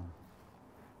reception, so.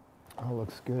 Oh,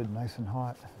 looks good, nice and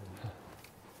hot.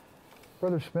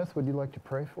 Brother Smith, would you like to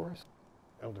pray for us?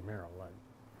 Elder Merrill,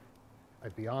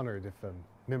 I'd be honored if a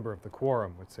member of the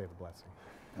Quorum would say the blessing.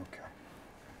 Okay.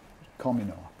 Call me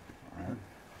Noah, all right?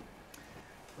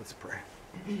 Let's pray.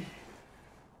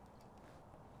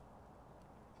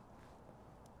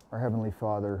 Our Heavenly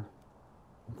Father,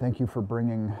 thank you for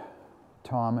bringing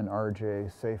Tom and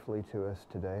RJ safely to us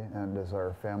today, and as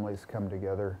our families come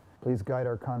together, please guide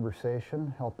our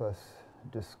conversation, help us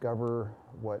discover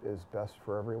what is best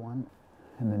for everyone.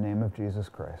 In the name of Jesus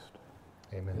Christ.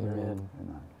 Amen. Amen.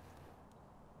 Amen.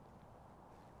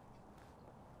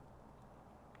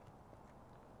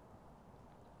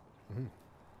 Mm-hmm.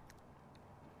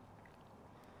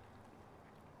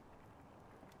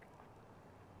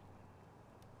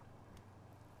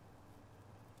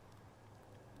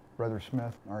 Brother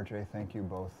Smith, RJ, thank you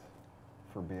both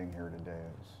for being here today.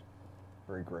 It was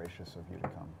very gracious of you to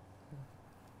come.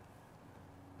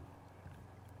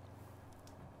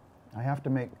 I have to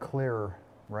make clear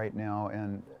right now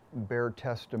and bear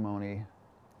testimony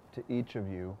to each of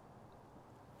you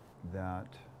that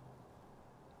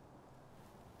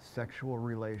sexual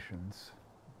relations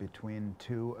between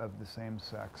two of the same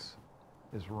sex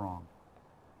is wrong.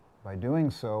 By doing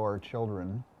so, our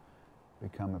children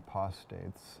become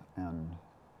apostates and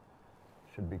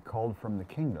should be called from the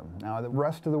kingdom. Now, the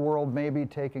rest of the world may be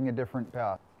taking a different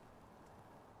path,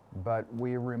 but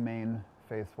we remain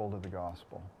faithful to the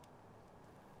gospel.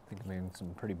 I think you made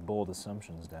some pretty bold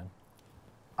assumptions, Dad.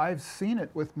 I've seen it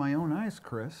with my own eyes,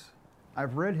 Chris.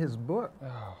 I've read his book.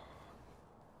 Oh.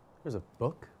 There's a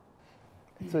book?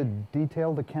 It's a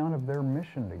detailed account of their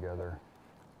mission together.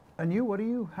 And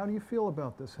you, how do you feel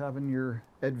about this, having your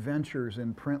adventures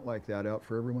in print like that out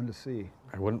for everyone to see?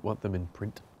 I wouldn't want them in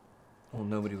print. Well,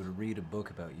 nobody would read a book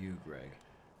about you, Greg.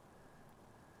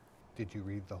 Did you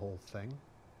read the whole thing?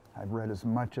 I've read as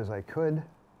much as I could.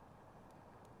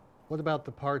 What about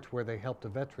the part where they helped a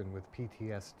veteran with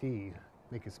PTSD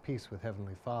make his peace with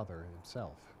Heavenly Father and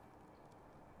himself?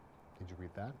 Did you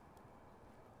read that?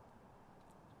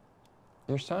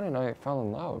 Your son and I fell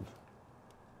in love.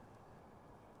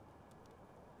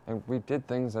 And we did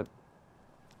things that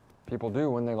people do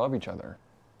when they love each other.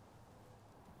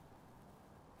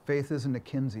 Faith isn't a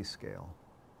Kinsey scale.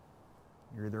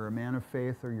 You're either a man of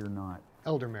faith or you're not.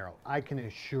 Elder Merrill, I can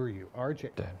assure you,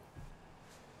 RJ... Dad.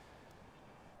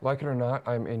 Like it or not,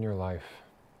 I'm in your life.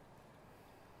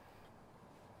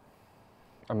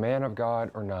 A man of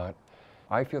God or not,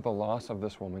 I feel the loss of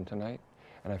this woman tonight,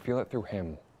 and I feel it through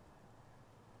him.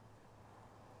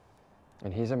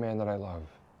 And he's a man that I love,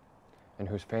 and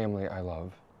whose family I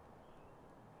love.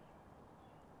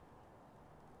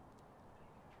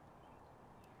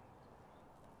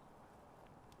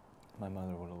 My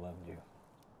mother would have loved you.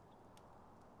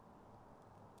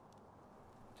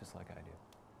 Just like I do.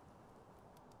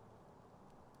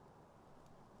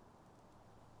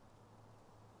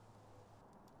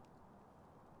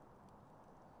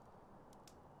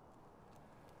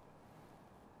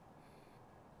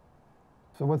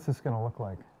 So what's this going to look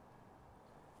like?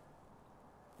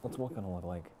 What's what gonna look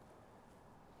like?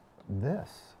 This.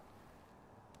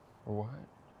 What?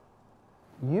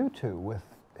 You two with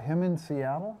him in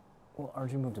Seattle? Well,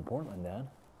 RJ moved to Portland, Dad.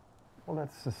 Well,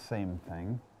 that's the same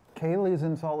thing. Kaylee's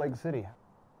in Salt Lake City.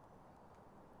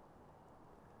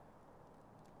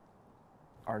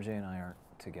 RJ and I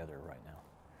aren't together right now.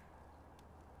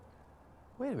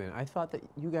 Wait a minute, I thought that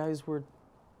you guys were,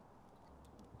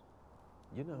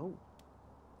 you know.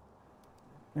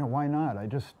 You know, why not? I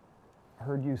just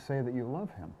heard you say that you love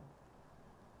him.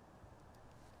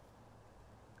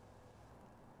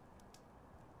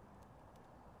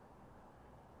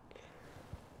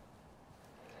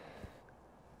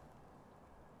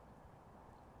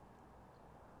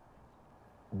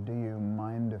 Do you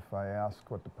mind if I ask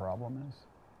what the problem is?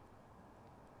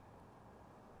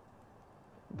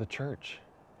 The church.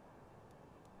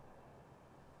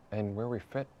 And where we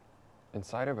fit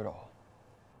inside of it all.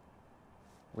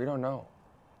 We don't know.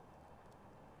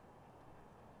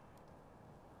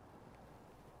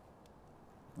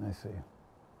 I see.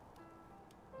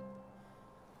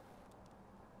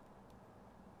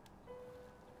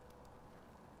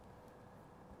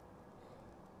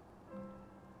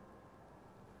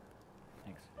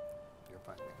 Thanks. You're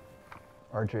fine.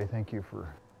 RJ, thank you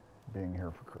for being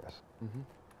here for Chris. Mm-hmm.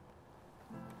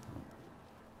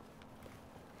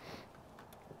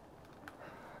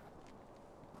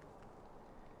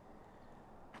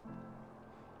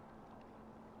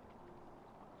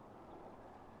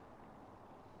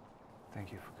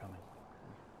 Thank you for coming.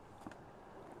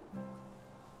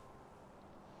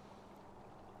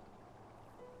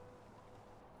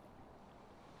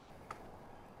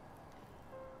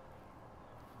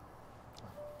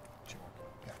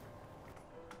 Yeah.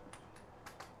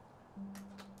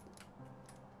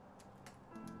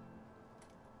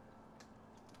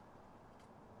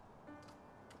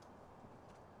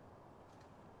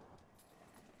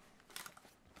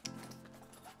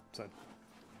 Son.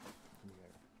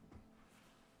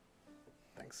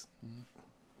 Thanks.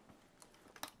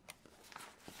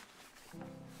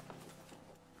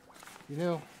 You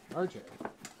know, RJ,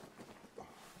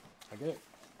 I get it.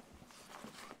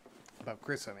 About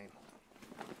Chris, I mean.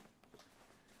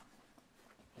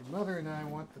 Your mother and I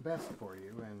want the best for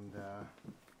you, and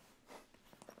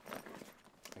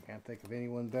I can't think of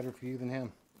anyone better for you than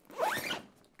him. I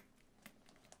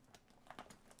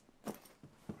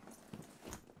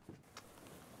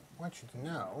want you to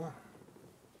know, I'm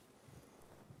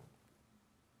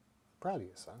proud of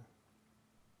you, son.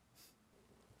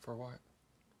 For what?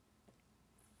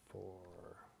 For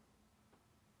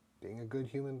being a good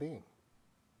human being.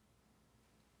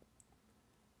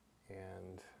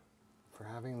 And for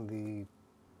having the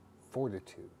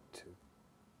fortitude to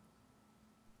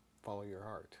follow your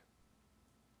heart.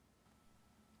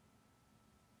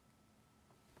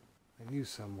 I knew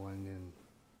someone in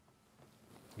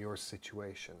your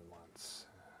situation once.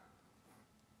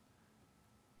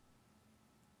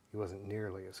 He wasn't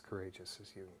nearly as courageous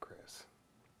as you and Chris.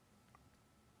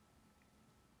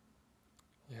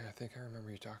 Yeah, I think I remember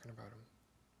you talking about him.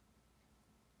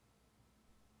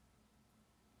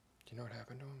 Do you know what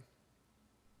happened to him?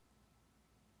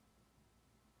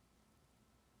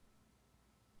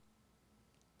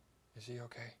 Is he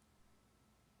okay?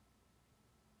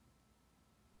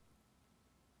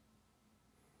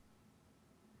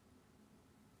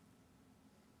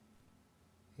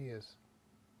 He is.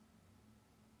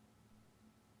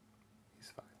 He's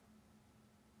fine.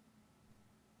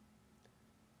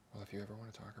 Well, if you ever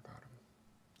want to talk about him,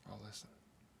 I'll listen.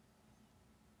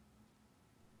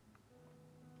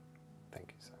 Thank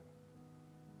you, son.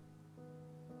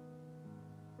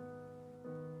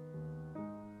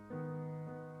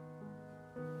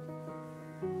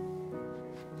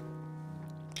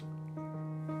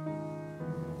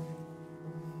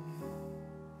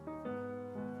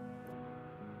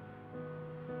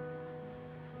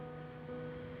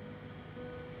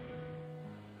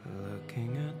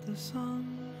 Looking at the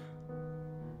sun,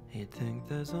 he'd think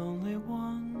there's only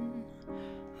one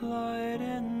light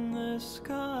in the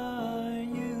sky.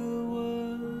 You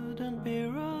wouldn't be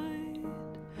right.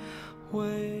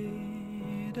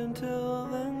 Wait until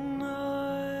the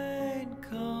night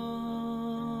comes.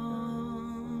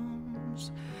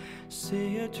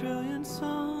 See a trillion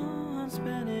suns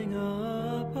spinning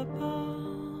up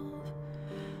above.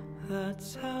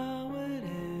 That's how it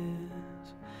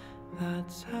is.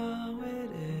 That's how it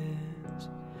is.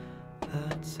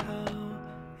 That's how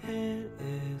it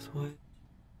is with.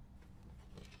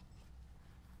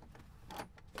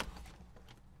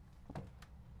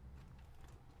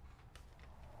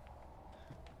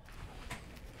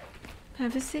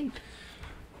 Have a seat.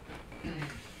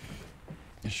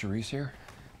 Is Sheris here?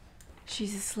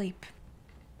 She's asleep.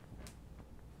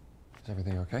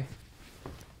 Everything okay?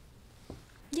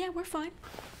 Yeah, we're fine.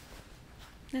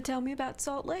 Now tell me about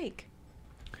Salt Lake.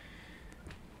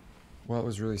 Well, it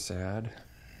was really sad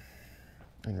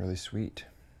and really sweet.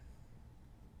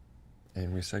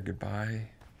 And we said goodbye,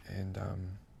 and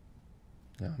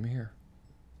now I'm here.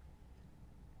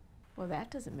 Well,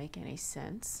 that doesn't make any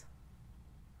sense.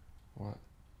 What?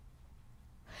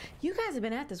 You guys have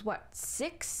been at this, what,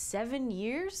 6, 7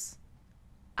 years?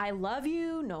 I love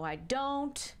you. No, I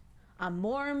don't. I'm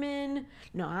Mormon.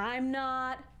 No, I'm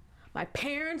not. My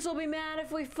parents will be mad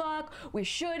if we fuck. We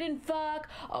shouldn't fuck.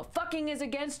 Oh, fucking is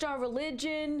against our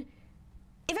religion.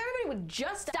 If everybody would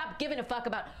just stop giving a fuck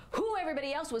about who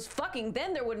everybody else was fucking,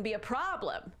 then there wouldn't be a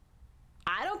problem.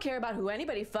 I don't care about who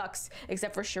anybody fucks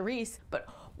except for Sheris, but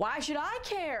why should I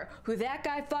care who that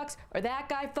guy fucks, or that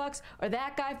guy fucks, or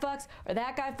that guy fucks, or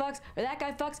that guy fucks, or that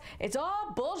guy fucks? It's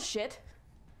all bullshit.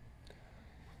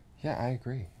 Yeah, I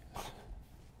agree.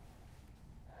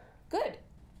 Good.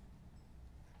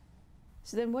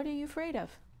 So then what are you afraid of?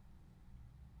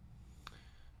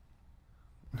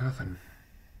 Nothing.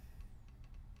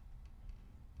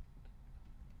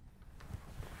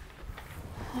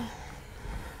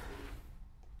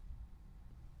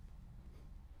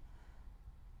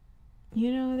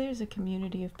 You know, there's a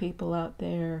community of people out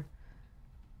there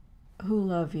who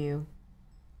love you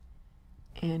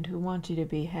and who want you to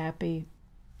be happy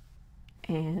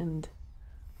and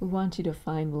who want you to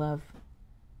find love.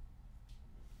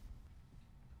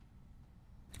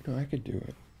 No, I could do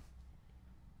it.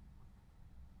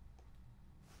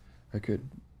 I could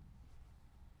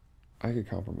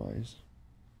compromise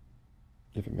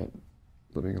if it meant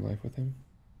living a life with him.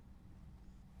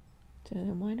 So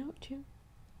then why don't you?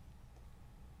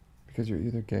 Because you're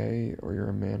either gay or you're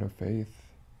a man of faith.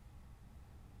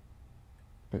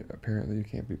 But apparently you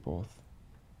can't be both.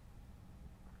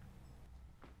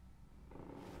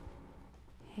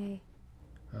 Hey.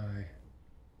 Hi.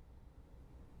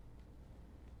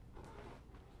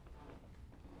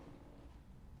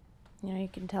 You know, you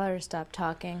can tell her to stop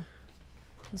talking.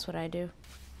 That's what I do.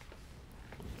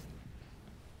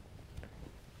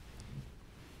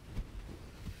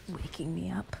 Waking me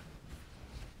up.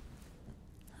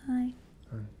 Hi.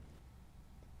 Hi.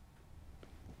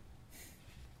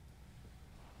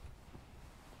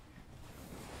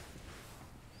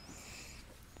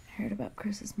 I heard about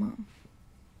Chris's mom.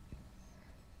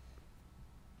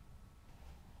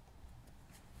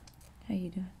 How you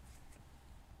doing?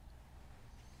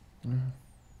 Come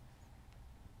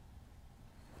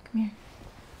here.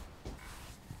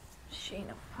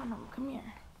 Shayna, come here.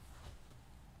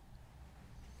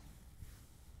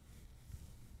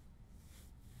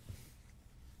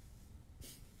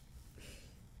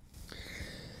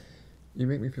 You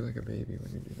make me feel like a baby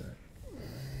when you do that.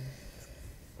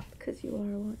 'Cause you are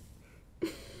one.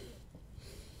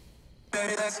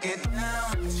 Baby, let's get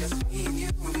down. It's just me and you.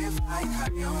 We're flying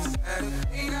high on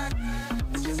Saturday night.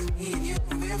 It's just me and you.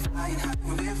 We're flying high.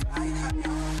 We're flying high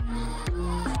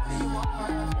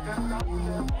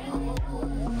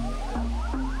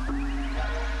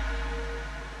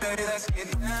Baby, let's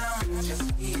get down. It's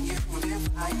just me and you. We're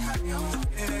flying high on.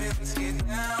 Baby, let's get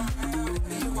down.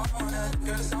 Whatever you wanna,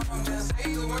 girl, song, just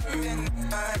say the word and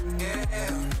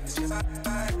yeah. It's just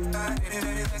bye.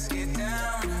 Baby, let's get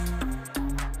down.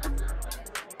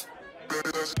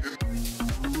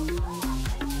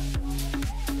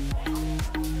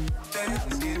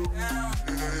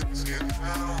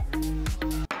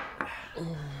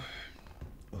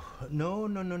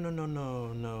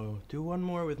 No. Do one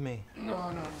more with me. No,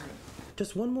 I'm good.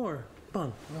 Just one more. Come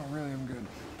on. No, really, I'm good.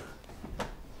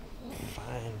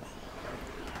 Fine.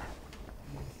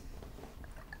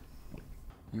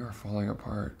 You are falling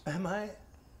apart. Am I?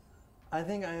 I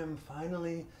think I am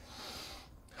finally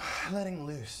letting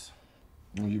loose.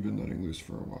 Well, you've been letting loose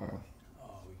for a while.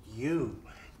 Oh, you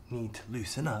need to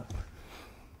loosen up.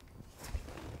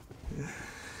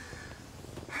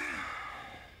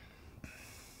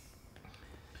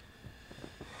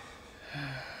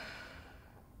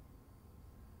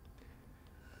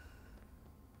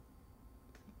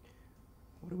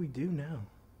 What do we do now?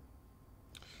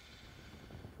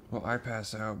 Well, I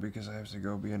pass out because I have to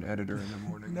go be an editor in the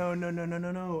morning. No.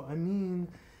 I mean,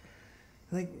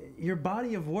 like, your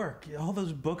body of work, all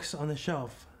those books on the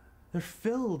shelf, they're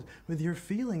filled with your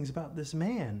feelings about this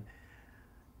man.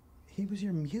 He was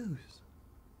your muse.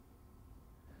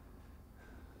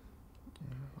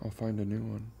 I'll find a new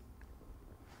one.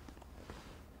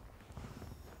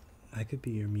 I could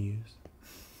be your muse.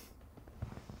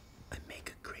 I make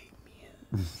a great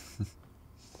muse.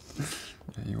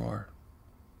 Yeah, you are.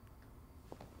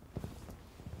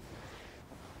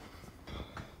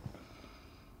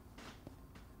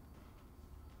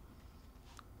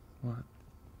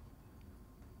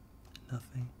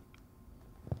 Nothing.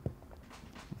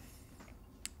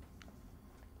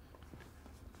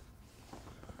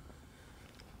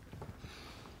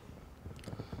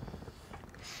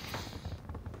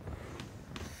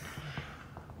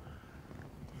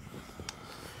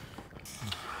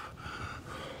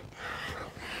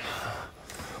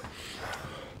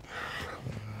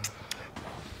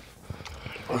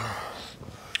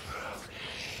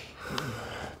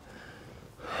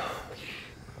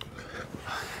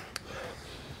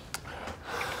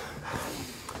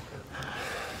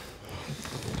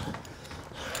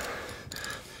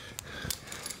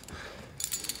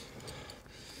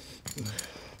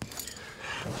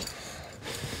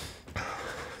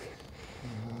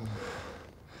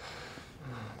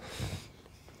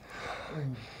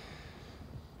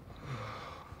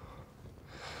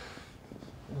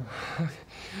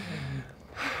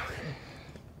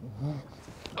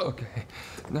 Okay.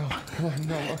 No, come on,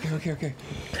 no. Okay.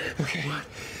 What?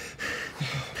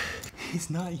 He's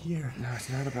not here. No, it's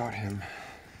not about him.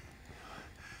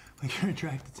 Like, you're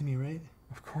attracted to me, right?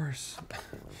 Of course.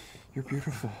 You're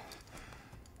beautiful.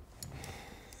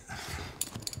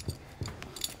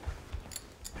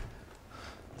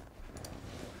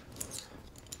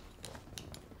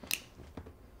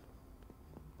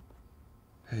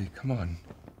 Hey, come on.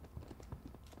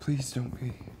 Please don't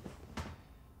be.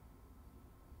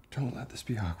 Don't let this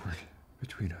be awkward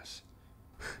between us.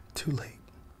 Too late.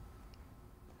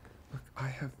 Look, I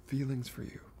have feelings for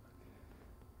you.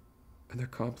 And they're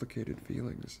complicated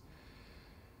feelings.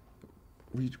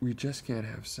 We just can't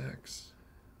have sex.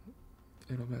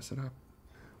 It'll mess it up.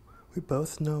 We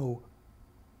both know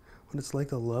what it's like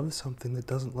to love something that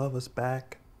doesn't love us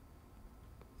back.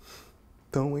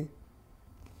 Don't we?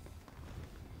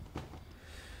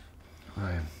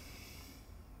 Ryan.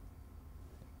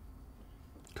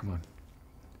 Come on.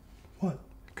 What?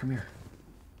 Come here.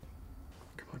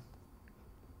 Come on.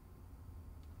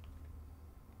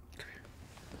 Come here.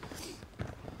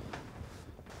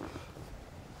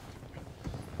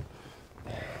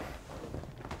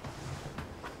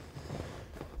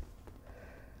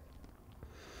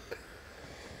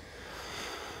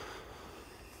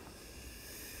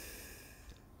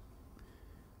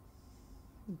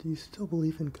 Do you still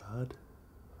believe in God,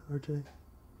 RJ?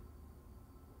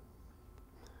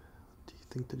 Do you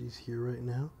think that he's here right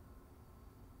now?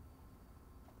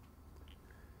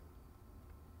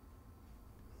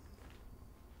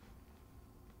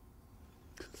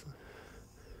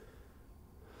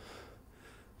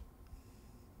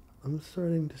 I'm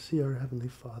starting to see our Heavenly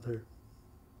Father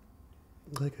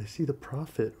like I see the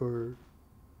prophet or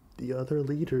the other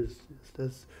leaders, just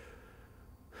as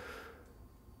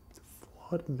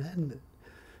flawed men.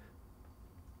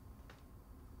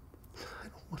 I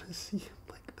don't want to see him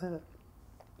like that.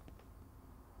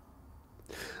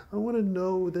 I want to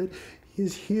know that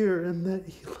he's here and that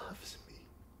he loves me.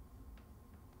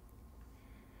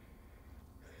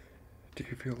 Do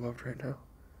you feel loved right now?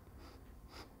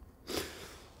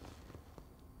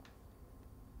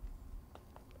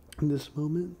 In this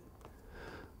moment,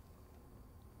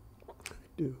 I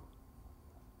do.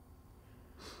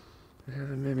 Yeah,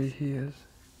 then maybe he is.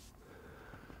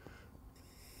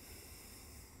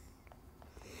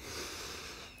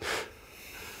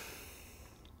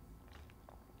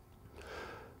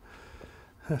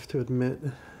 I have to admit, I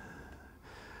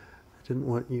didn't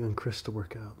want you and Chris to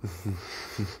work out.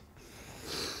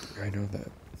 I know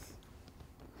that.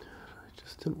 I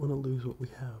just didn't want to lose what we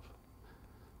have.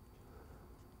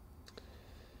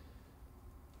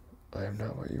 I am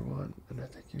not what you want, and I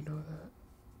think you know that.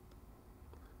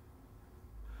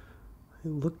 I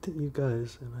looked at you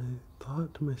guys and I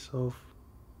thought to myself,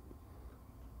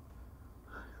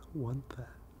 I want that.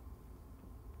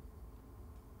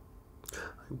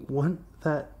 I want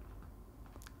that.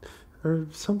 Or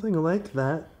something like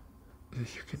that.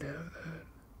 You can have that.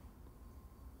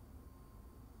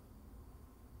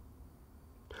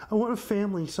 I want a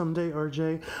family someday,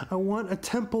 RJ. I want a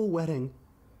temple wedding.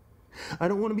 I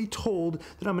don't want to be told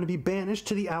that I'm going to be banished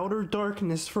to the outer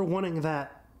darkness for wanting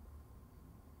that.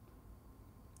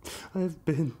 I've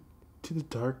been to the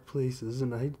dark places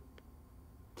and I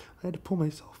had to pull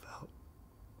myself out.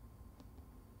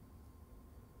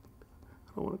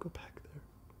 I don't want to go back there.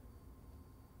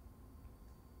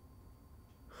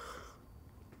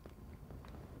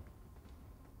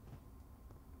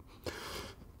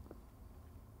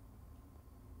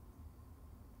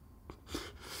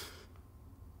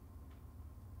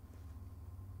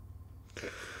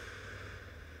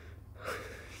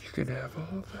 You can have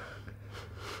all of that.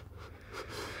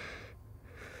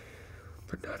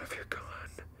 But not if you're gone.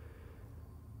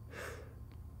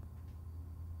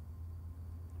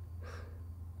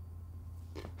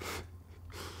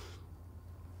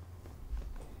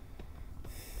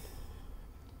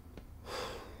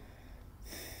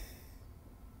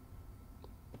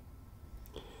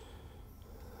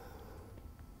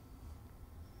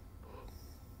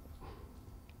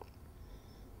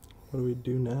 What do we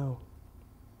do now?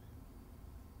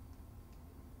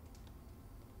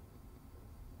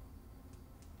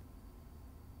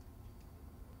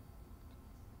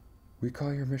 We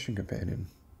call your mission companion.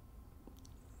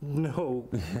 No.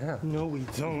 Yeah. No, we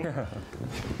don't. Yeah.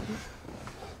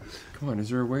 Come on, is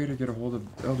there a way to get a hold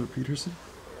of Elder Peterson?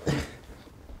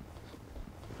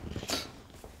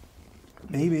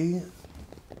 Maybe. Well,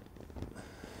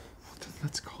 then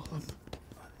let's call him.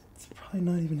 It's probably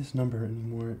not even his number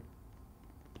anymore.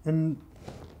 And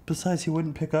besides, he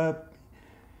wouldn't pick up.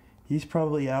 He's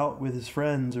probably out with his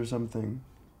friends or something.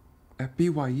 At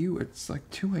BYU, it's like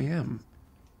 2 a.m.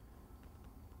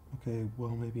 Okay,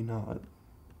 well, maybe not.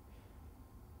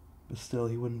 But still,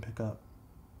 he wouldn't pick up.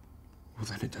 Well,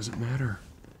 then it doesn't matter.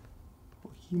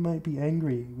 Well, he might be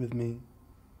angry with me.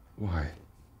 Why?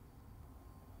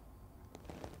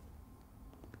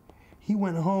 He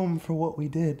went home for what we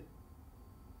did.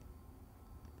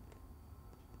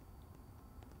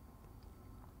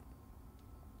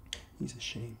 He's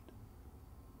ashamed.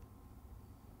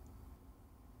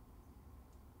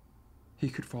 He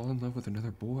could fall in love with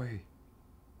another boy.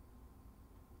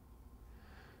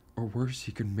 Or worse,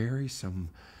 he could marry some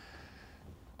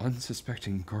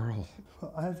unsuspecting girl.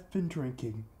 Well, I've been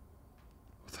drinking.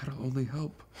 Well, that'll only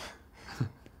help.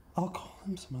 I'll call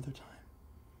him some other time.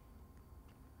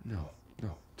 No.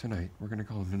 Tonight. We're gonna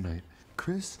call him tonight.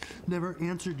 Chris never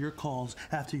answered your calls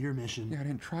after your mission. Yeah, I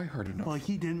didn't try hard enough. Well,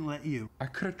 he didn't let you. I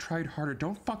could have tried harder.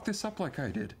 Don't fuck this up like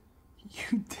I did.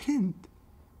 You didn't.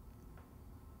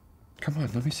 Come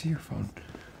on, let me see your phone.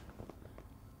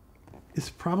 It's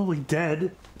probably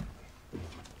dead.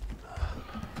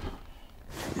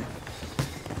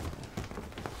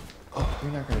 Oh,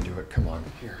 you're not gonna do it. Come on,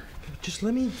 here. Just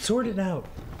let me sort it out.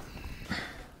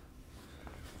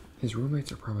 His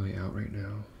roommates are probably out right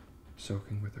now,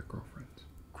 soaking with their girlfriends.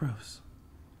 Gross.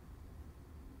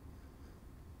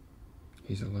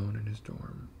 He's alone in his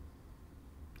dorm,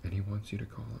 and he wants you to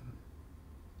call him.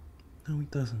 No, he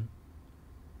doesn't.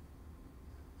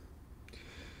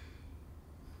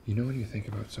 You know when you think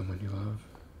about someone you love,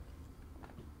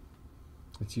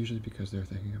 it's usually because they're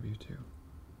thinking of you too.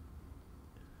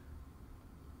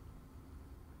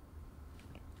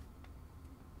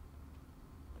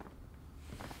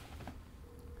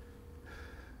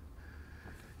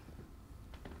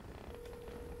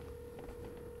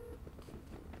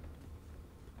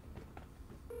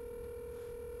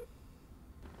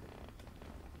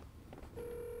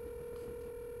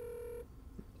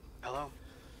 Hello?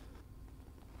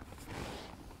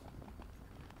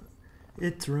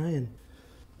 It's Ryan.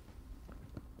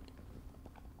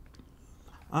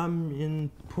 I'm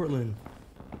in Portland.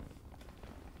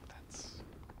 That's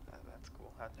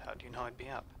cool. How do you know I'd be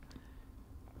up?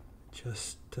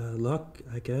 Just luck,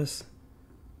 I guess.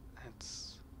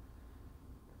 It's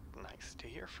nice to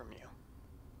hear from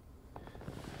you.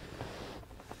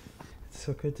 It's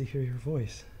so good to hear your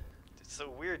voice. It's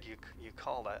so weird you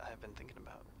called. I've been thinking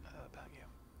about you.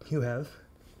 You have?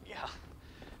 Yeah.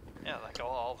 Yeah, like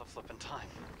all the flippin' time.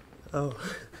 Oh.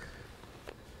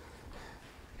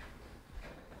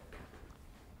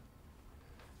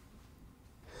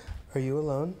 Are you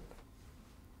alone?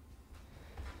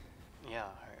 Yeah,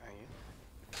 are you?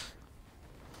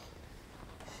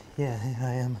 Yeah,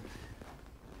 I am.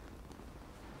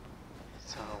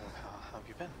 So, how have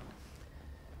you been?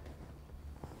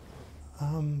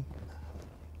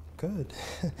 Good.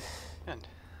 Good.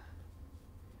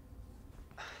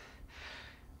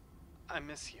 I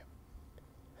miss you.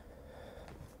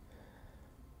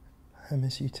 I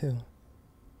miss you too.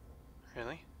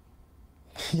 Really?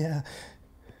 Yeah.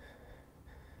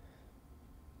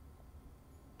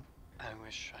 I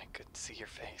wish I could see your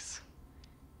face.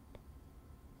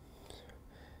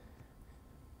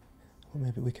 Well,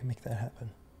 maybe we can make that happen.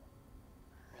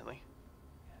 Really?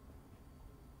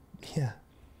 Yeah.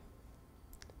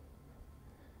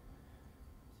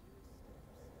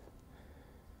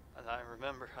 And I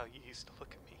remember how you used to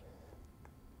look at me.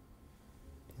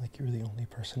 Like you were the only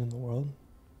person in the world.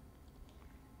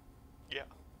 Yeah.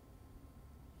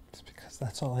 It's because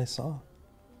that's all I saw.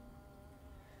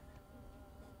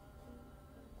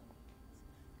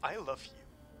 I love you.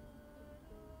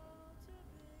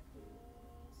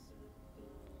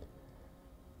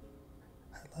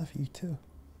 I love you too.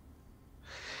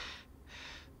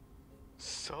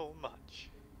 So much.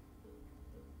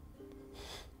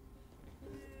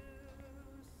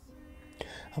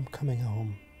 I'm coming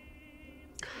home.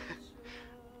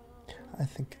 I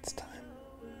think it's time.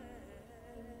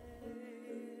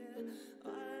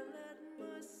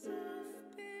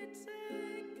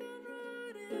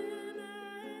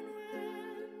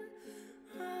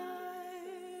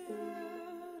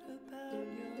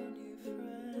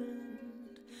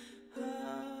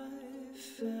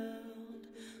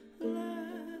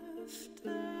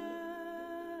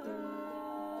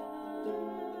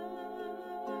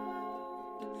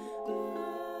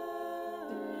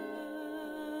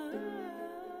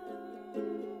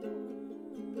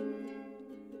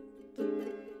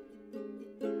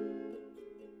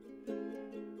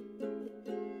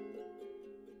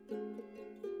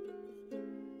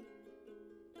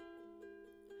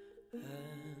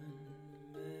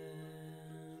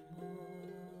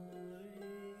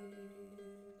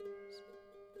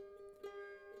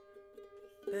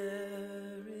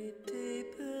 buried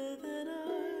deeper than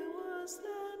I was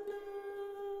that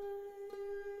night,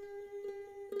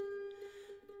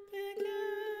 began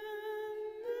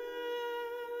their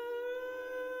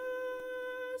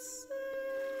ascent.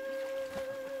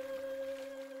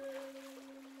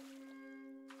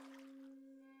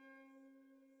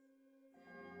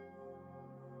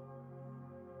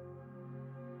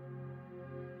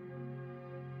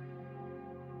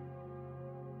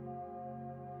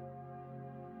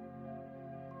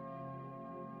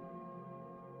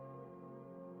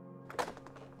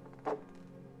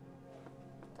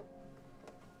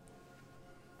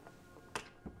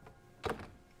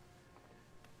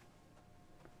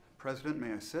 President,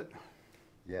 may I sit?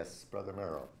 Yes, Brother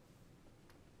Merrill.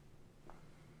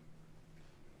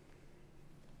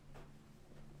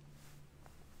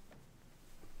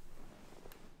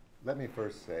 Let me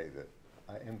first say that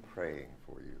I am praying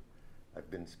for you. I've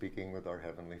been speaking with our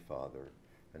Heavenly Father,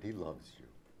 and He loves you.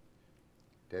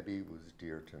 Debbie was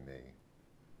dear to me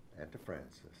and to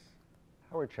Francis.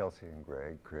 How are Chelsea and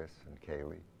Greg, Chris and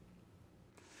Kaylee?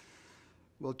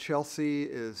 Well, Chelsea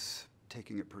is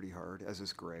taking it pretty hard, as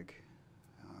is Greg.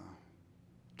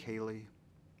 Kaylee,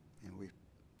 and we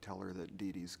tell her that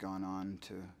Dee Dee's gone on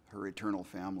to her eternal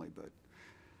family, but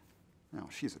no,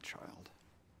 she's a child.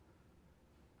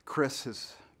 Chris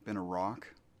has been a rock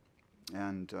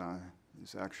and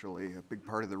is actually a big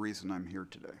part of the reason I'm here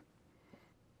today.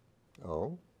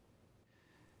 Oh?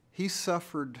 He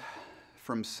suffered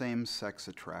from same-sex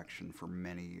attraction for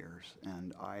many years,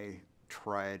 and I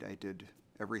did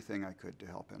everything I could to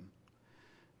help him.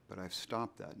 But I've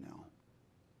stopped that now.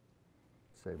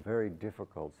 It's a very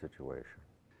difficult situation.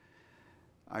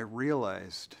 I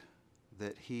realized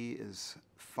that he is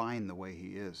fine the way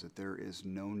he is, that there is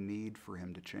no need for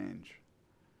him to change.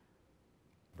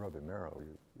 Brother Merrill,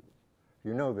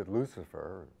 you know that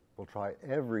Lucifer will try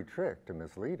every trick to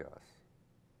mislead us.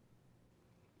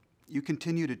 You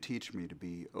continue to teach me to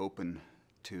be open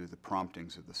to the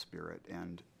promptings of the Spirit,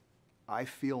 and I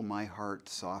feel my heart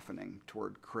softening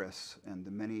toward Chris and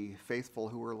the many faithful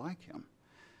who are like him.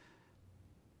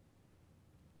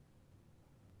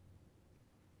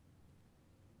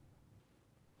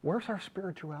 Where's our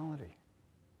spirituality?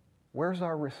 Where's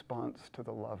our response to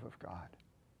the love of God?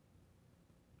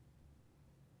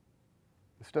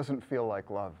 This doesn't feel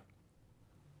like love.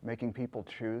 Making people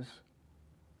choose,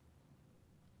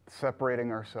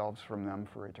 separating ourselves from them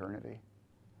for eternity.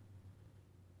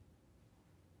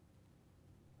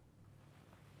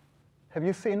 Have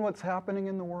you seen what's happening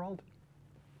in the world?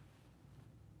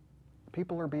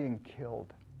 People are being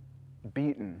killed,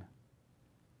 beaten,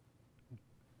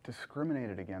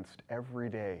 discriminated against every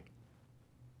day.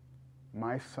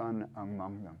 My son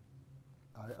among them.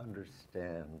 I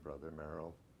understand, Brother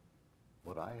Merrill.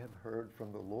 What I have heard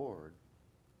from the Lord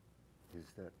is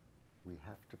that we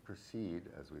have to proceed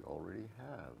as we already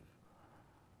have.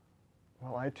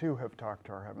 Well, I too have talked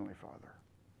to our Heavenly Father.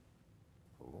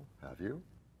 Oh, have you?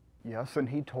 Yes, and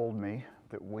He told me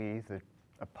that we, the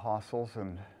apostles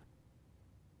and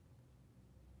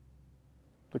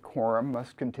the Quorum,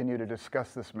 must continue to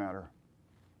discuss this matter.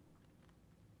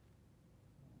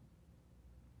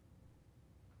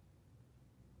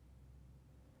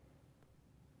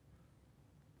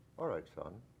 All right,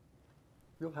 son.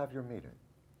 You'll have your meeting.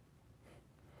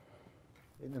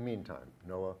 In the meantime,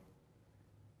 Noah,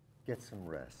 get some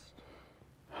rest.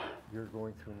 You're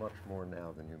going through much more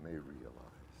now than you may realize.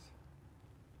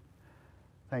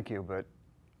 Thank you, but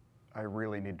I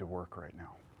really need to work right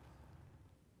now.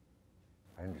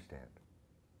 I understand.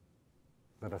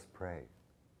 Let us pray.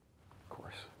 Of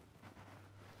course.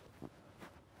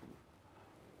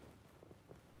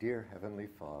 Dear Heavenly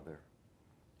Father,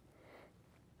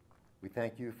 we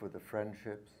thank you for the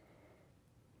friendships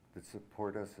that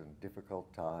support us in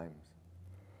difficult times.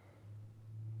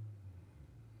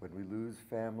 When we lose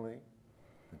family,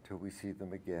 until we see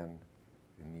them again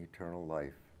in the eternal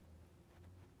life,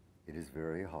 it is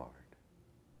very hard.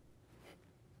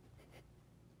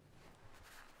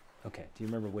 Okay, do you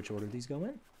remember which order these go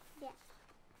in? Yeah.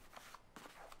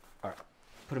 All right,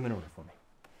 put them in order for me.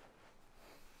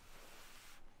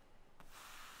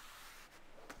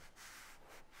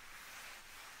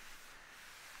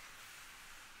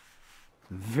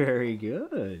 Very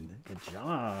good. Good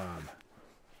job.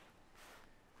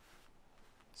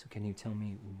 So can you tell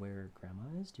me where Grandma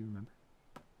is? Do you remember?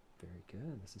 Very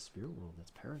good. That's the spirit world.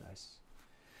 That's paradise.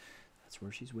 That's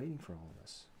where she's waiting for all of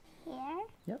us. Here?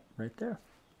 Yep, right there.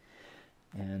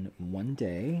 And one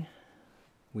day,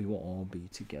 we will all be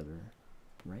together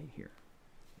right here.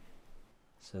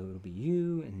 So it'll be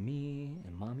you and me,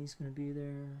 and Mommy's going to be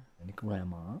there, and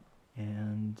Grandma,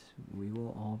 and we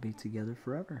will all be together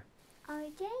forever.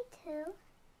 RJ too.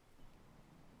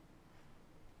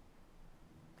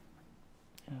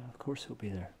 Yeah, of course he'll be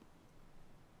there.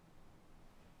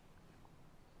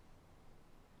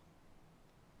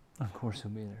 Of course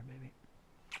he'll be there, baby.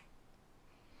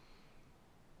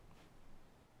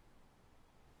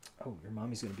 Oh, your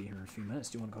mommy's gonna be here in a few minutes.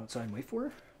 Do you want to go outside and wait for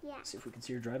her? Yeah. See if we can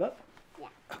see her drive up? Yeah.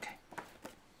 Okay.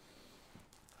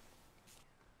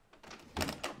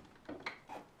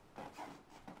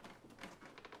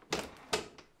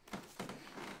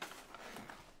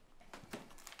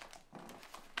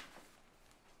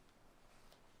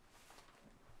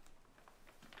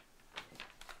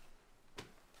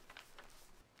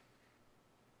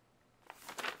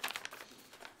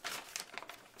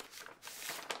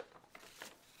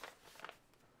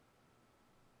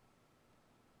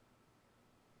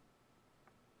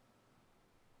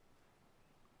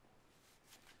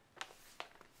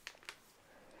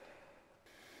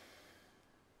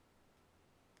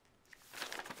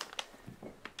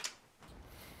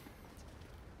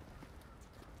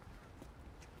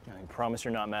 I promise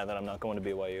you're not mad that I'm not going to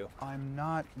BYU. I'm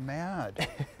not mad.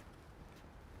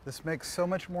 This makes so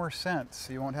much more sense.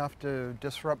 You won't have to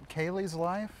disrupt Kaylee's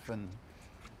life, and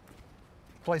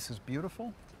the place is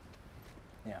beautiful.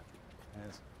 Yeah, it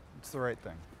is. It's the right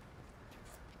thing.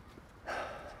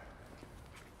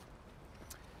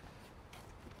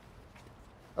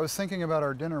 I was thinking about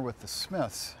our dinner with the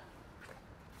Smiths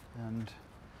and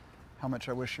how much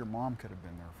I wish your mom could have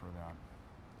been there for that.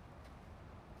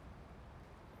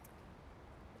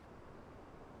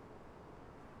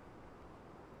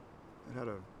 It had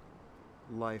a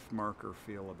life marker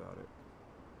feel about it.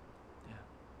 Yeah.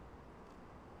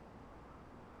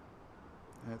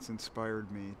 And it's inspired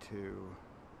me to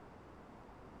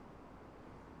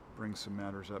bring some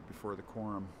matters up before the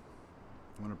Quorum.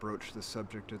 I want to broach the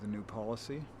subject of the new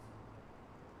policy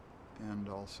and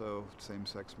also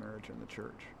same-sex marriage in the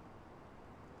church.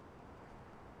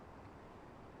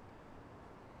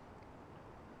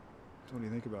 So what do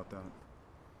you think about that?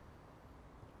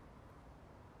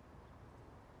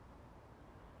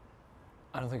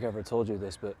 I don't think I ever told you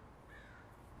this, but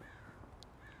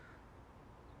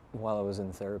while I was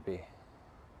in therapy,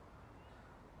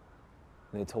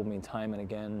 they told me time and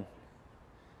again,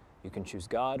 you can choose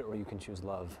God or you can choose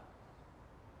love.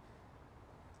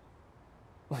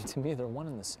 But to me, they're one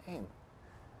and the same.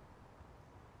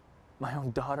 My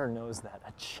own daughter knows that.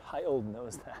 A child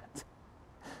knows that.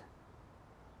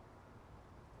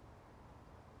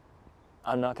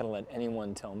 I'm not going to let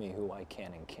anyone tell me who I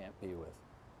can and can't be with.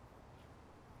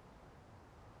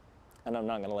 And I'm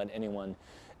not going to let anyone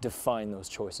define those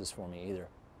choices for me either.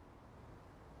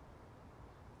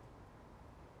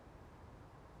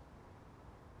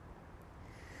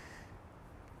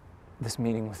 This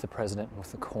meeting with the president and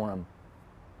with the Quorum,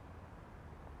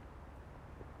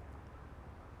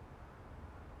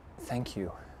 thank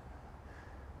you.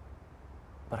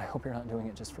 But I hope you're not doing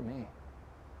it just for me.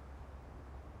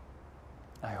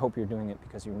 I hope you're doing it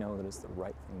because you know that it's the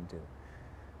right thing to do.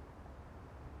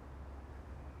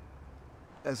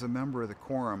 As a member of the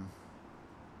Quorum,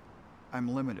 I'm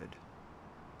limited.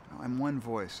 I'm one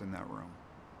voice in that room.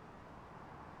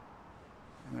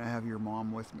 And I have your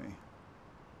mom with me.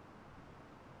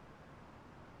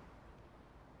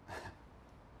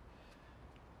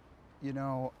 You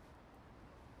know,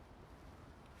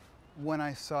 when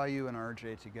I saw you and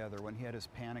RJ together, when he had his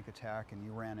panic attack and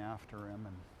you ran after him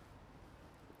and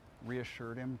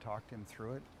reassured him, talked him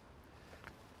through it,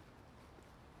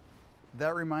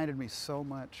 that reminded me so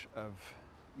much of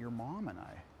your mom and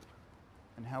I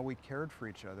and how we cared for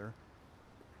each other.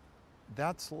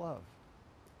 That's love.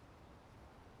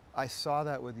 I saw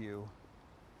that with you.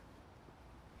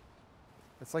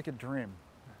 It's like a dream.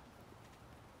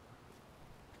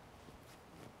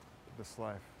 This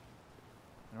life.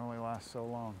 It only lasts so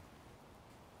long.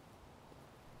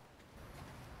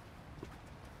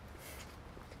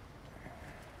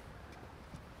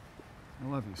 I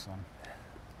love you, son.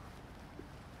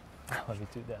 I love you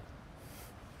too, Dad.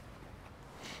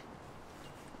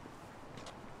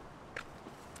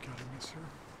 Gotta miss her.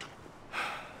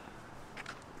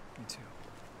 Me too.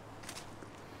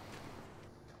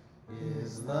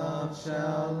 His love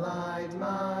shall light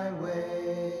my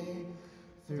way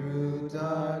through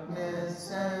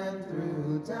darkness and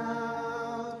through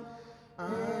doubt.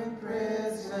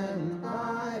 Imprisoned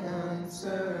by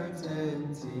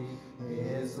uncertainty,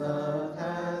 His love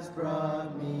has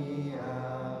brought me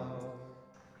out.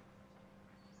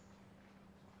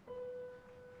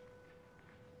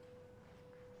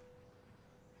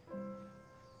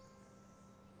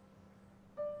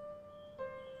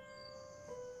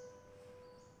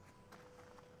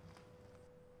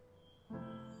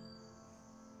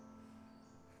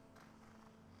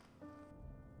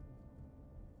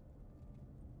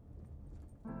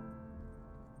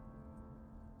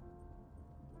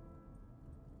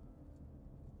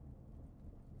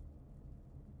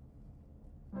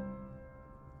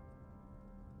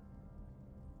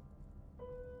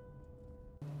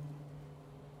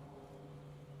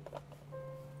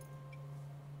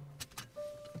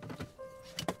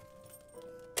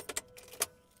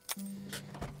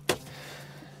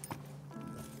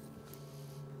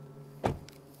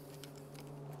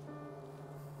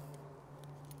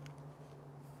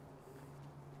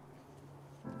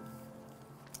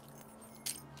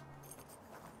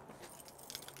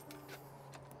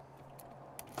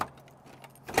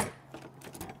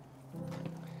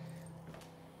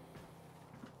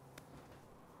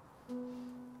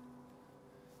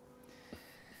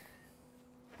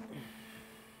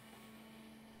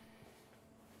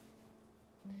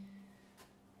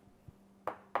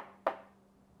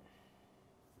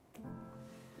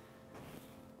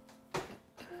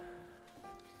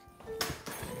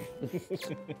 Hey.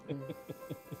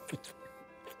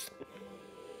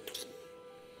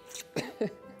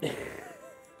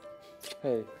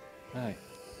 Hi.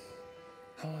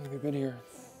 How long have you been here?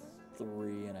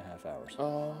 3.5 hours.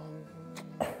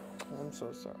 I'm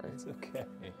so sorry. It's okay.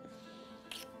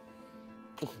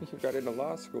 You got into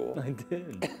law school. I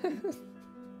did.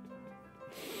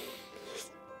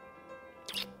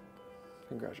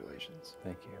 Congratulations.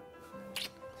 Thank you.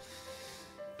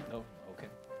 Oh, okay.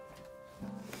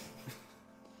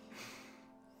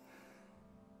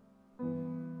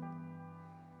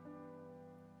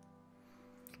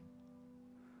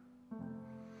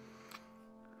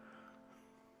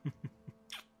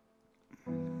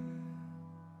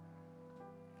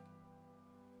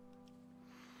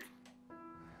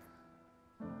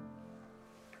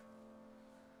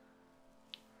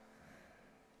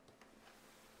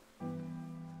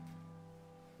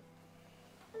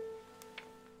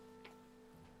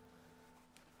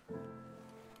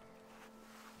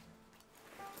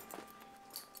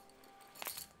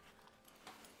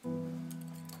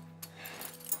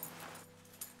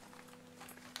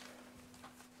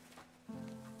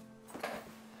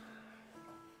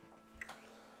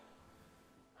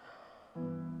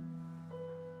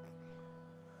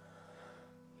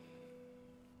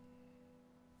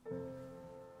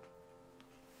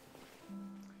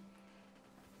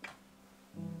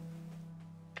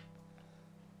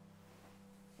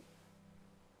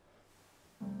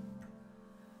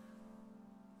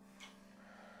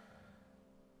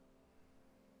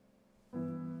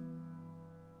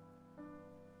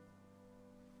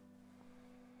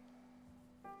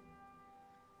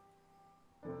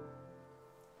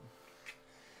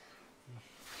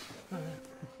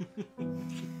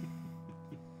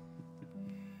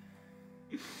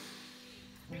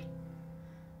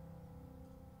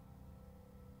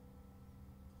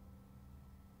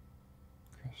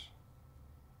 Chris.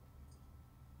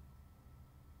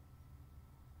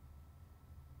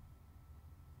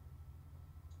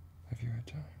 Have you had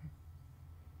time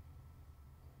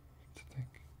to think?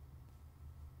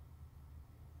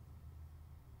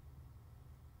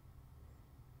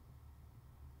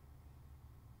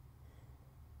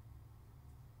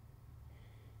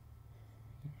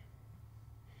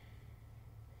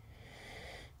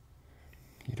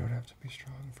 You don't have to be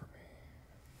strong for me.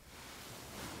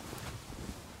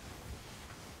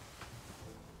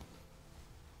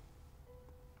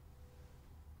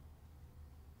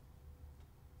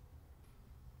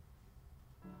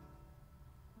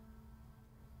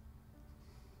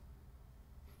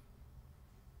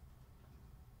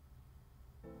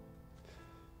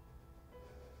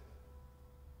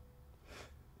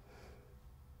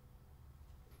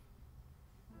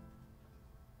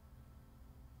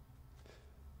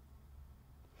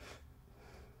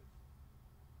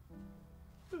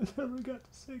 I never got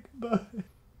to say goodbye.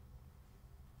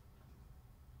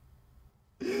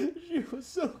 She was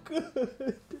so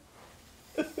good.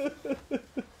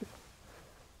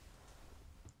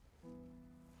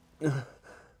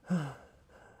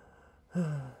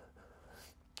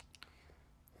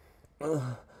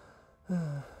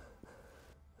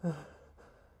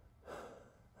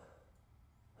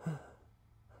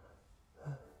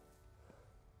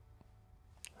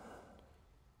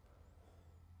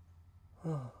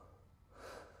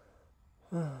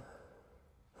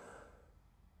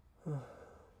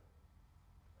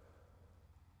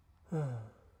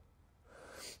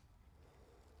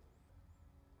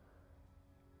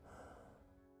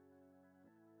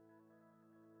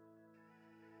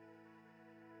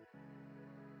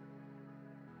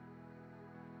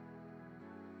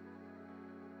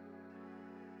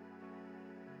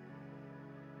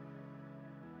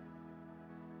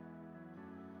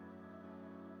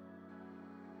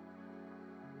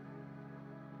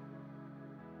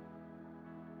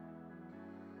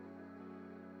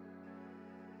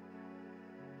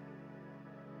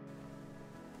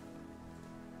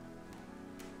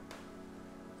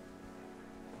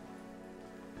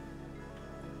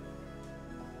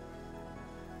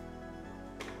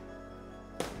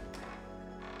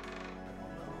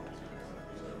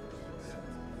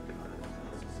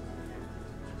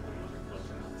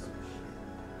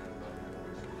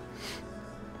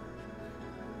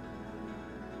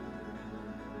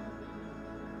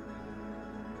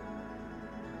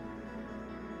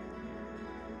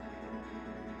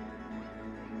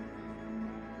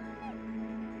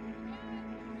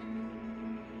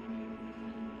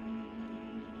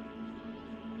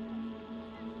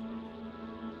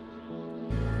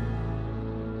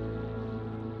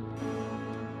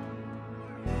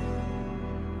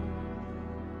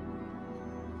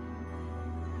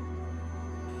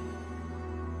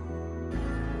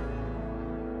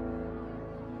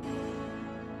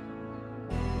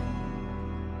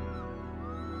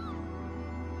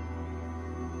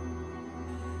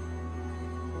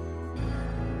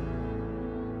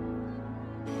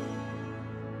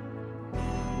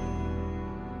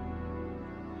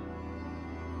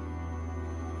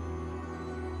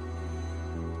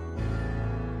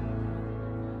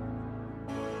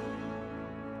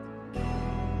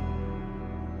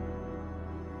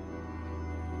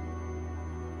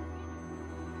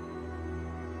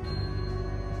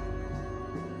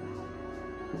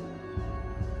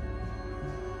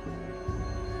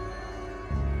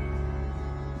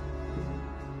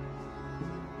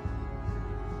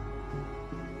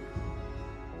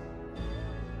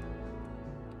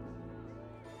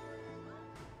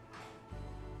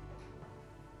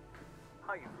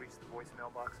 Hi, you've reached the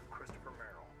voicemail box of Christopher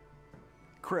Merrill.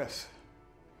 Chris,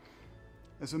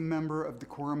 as a member of the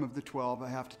Quorum of the 12, I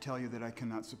have to tell you that I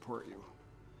cannot support you.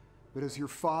 But as your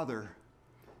father,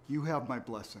 you have my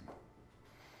blessing.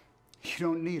 You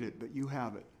don't need it, but you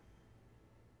have it.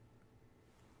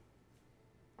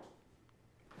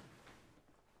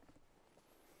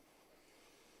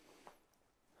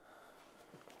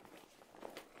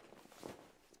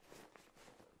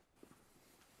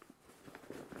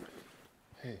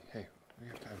 Hey, we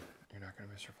have time. You're not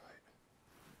gonna miss your flight.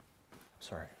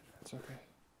 Sorry. It's okay.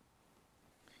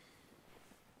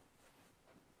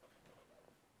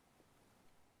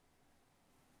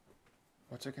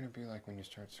 What's it gonna be like when you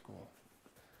start school?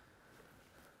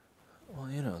 Well,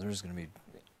 there's going to be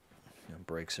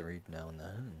breaks every now and then.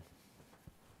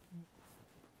 And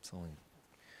it's only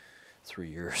 3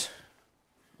 years.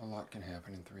 A lot can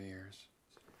happen in 3 years.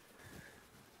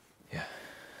 Yeah.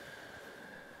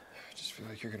 I just feel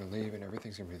like you're gonna leave and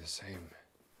everything's gonna be the same.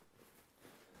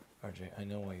 RJ, I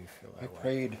know why you feel that way. I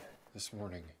prayed this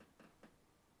morning.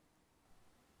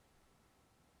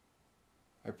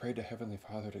 I prayed to Heavenly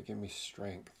Father to give me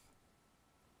strength.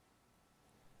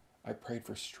 I prayed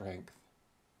for strength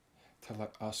to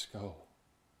let us go,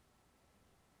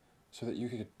 so that you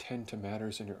could attend to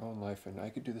matters in your own life and I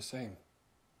could do the same.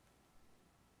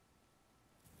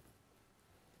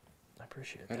 I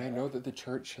appreciate that. And I know that the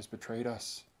church has betrayed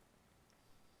us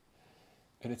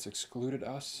and it's excluded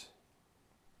us.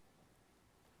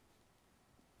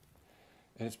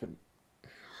 And it's been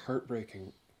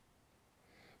heartbreaking.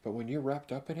 But when you're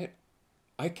wrapped up in it,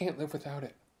 I can't live without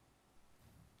it.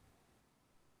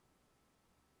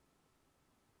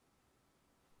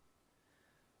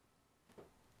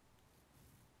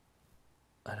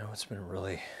 I know it's been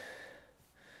really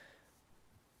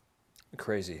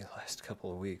crazy the last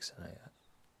couple of weeks, and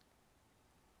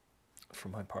for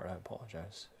my part, I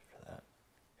apologize for that.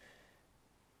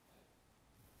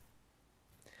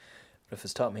 But if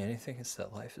it's taught me anything, it's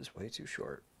that life is way too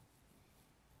short.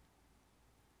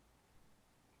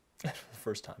 For the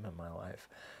first time in my life,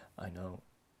 I know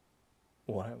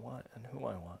what I want and who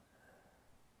I want.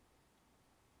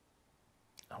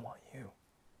 I want you.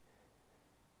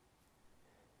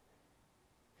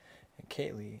 And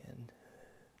Kaylee and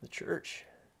the church.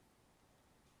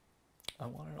 I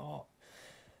want it all.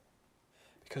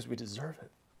 Because we deserve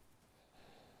it.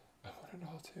 I want it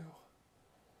all too.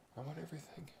 I want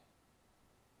everything.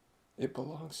 It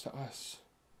belongs to us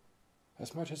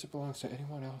as much as it belongs to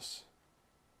anyone else.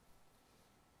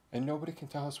 And nobody can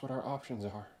tell us what our options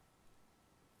are.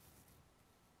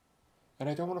 And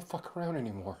I don't want to fuck around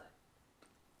anymore.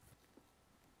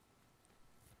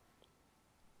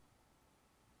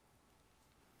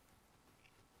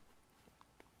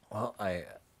 Well, I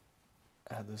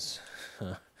had this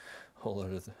whole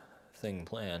other thing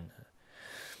planned.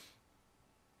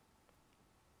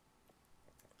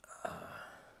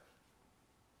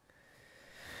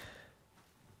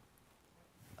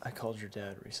 I called your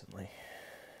dad recently.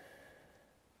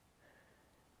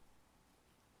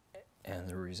 And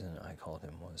the reason I called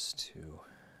him was to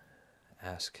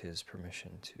ask his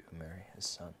permission to marry his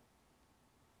son.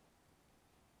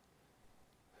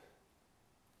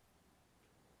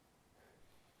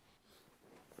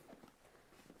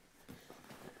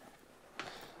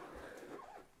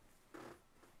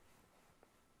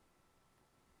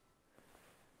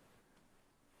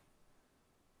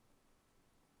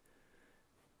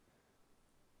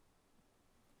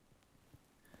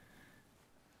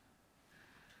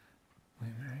 Will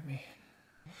you marry me?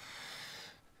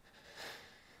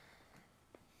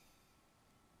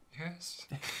 Yes.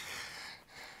 I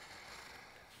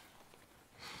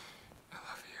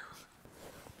love you.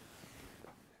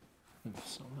 Thank you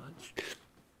so much.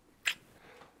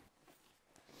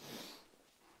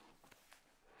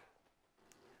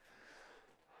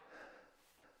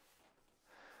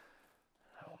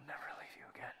 I will never leave you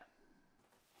again.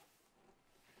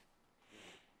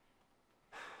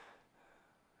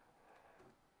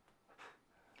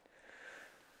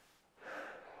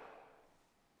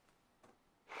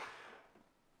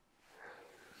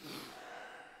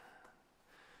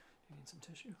 You need some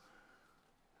tissue?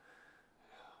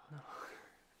 No.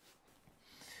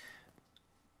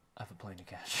 I have a plane to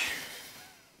catch.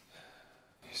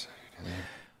 You said you didn't.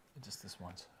 Just this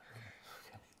once.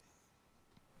 Okay.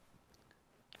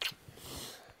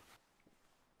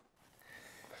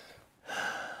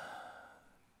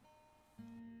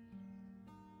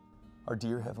 Our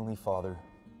dear Heavenly Father,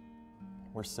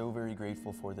 we're so very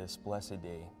grateful for this blessed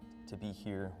day to be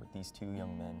here with these two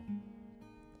young men.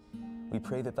 We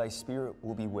pray that Thy Spirit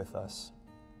will be with us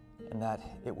and that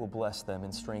it will bless them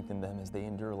and strengthen them as they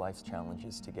endure life's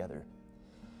challenges together.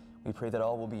 We pray that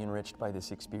all will be enriched by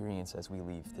this experience as we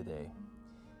leave today,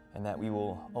 and that we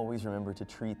will always remember to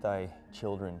treat thy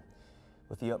children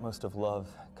with the utmost of love,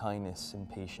 kindness, and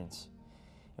patience.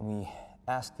 And we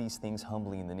ask these things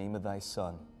humbly in the name of thy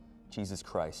Son, Jesus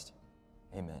Christ.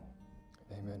 Amen.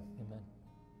 Amen. Amen.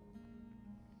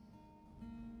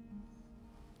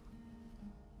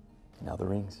 Now the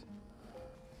rings.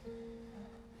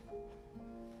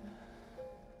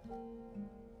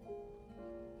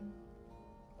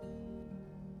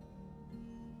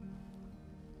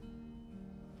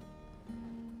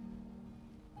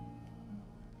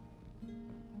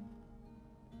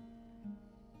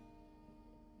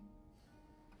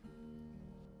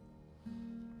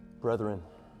 Brethren,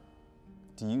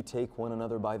 do you take one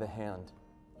another by the hand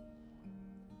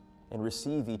and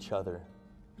receive each other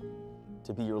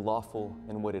to be your lawful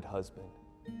and wedded husband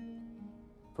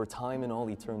for time and all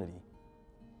eternity.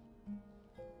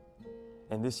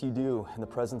 And this you do in the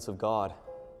presence of God,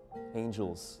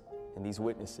 angels, and these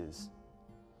witnesses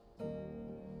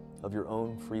of your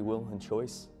own free will and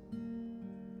choice?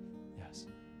 Yes.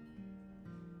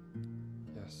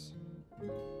 Yes.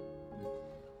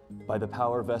 By the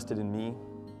power vested in me,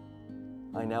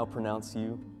 I now pronounce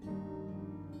you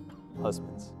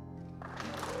husbands.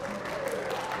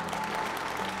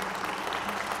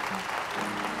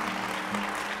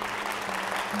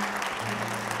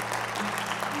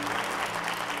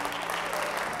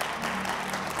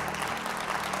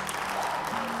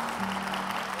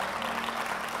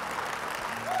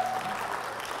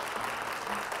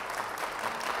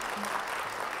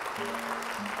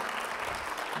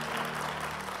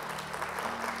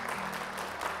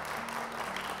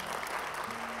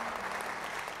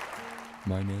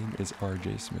 My name is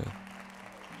R.J. Smith,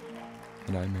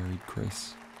 and I married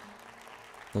Chris,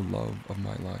 the love of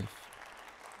my life,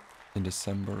 in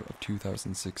December of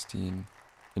 2016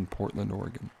 in Portland,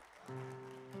 Oregon.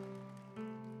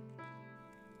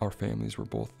 Our families were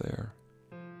both there,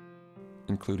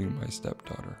 including my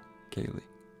stepdaughter, Kaylee.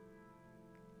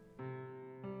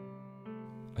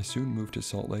 I soon moved to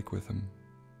Salt Lake with him.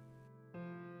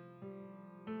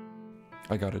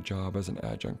 I got a job as an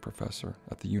adjunct professor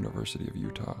at the University of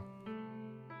Utah.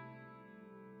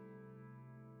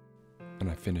 And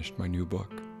I finished my new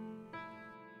book.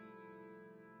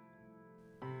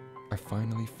 I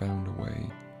finally found a way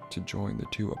to join the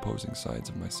two opposing sides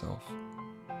of myself.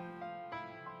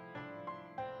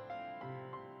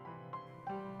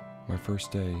 My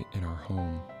first day in our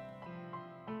home,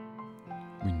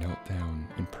 we knelt down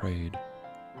and prayed.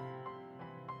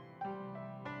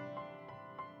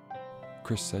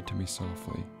 Chris said to me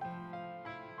softly,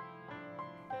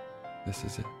 "This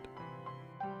is it.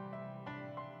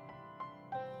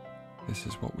 This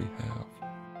is what we have.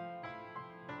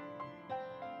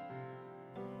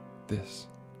 This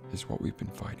is what we've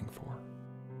been fighting for."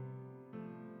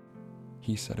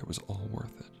 He said it was all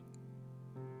worth it.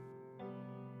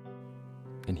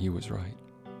 And he was right.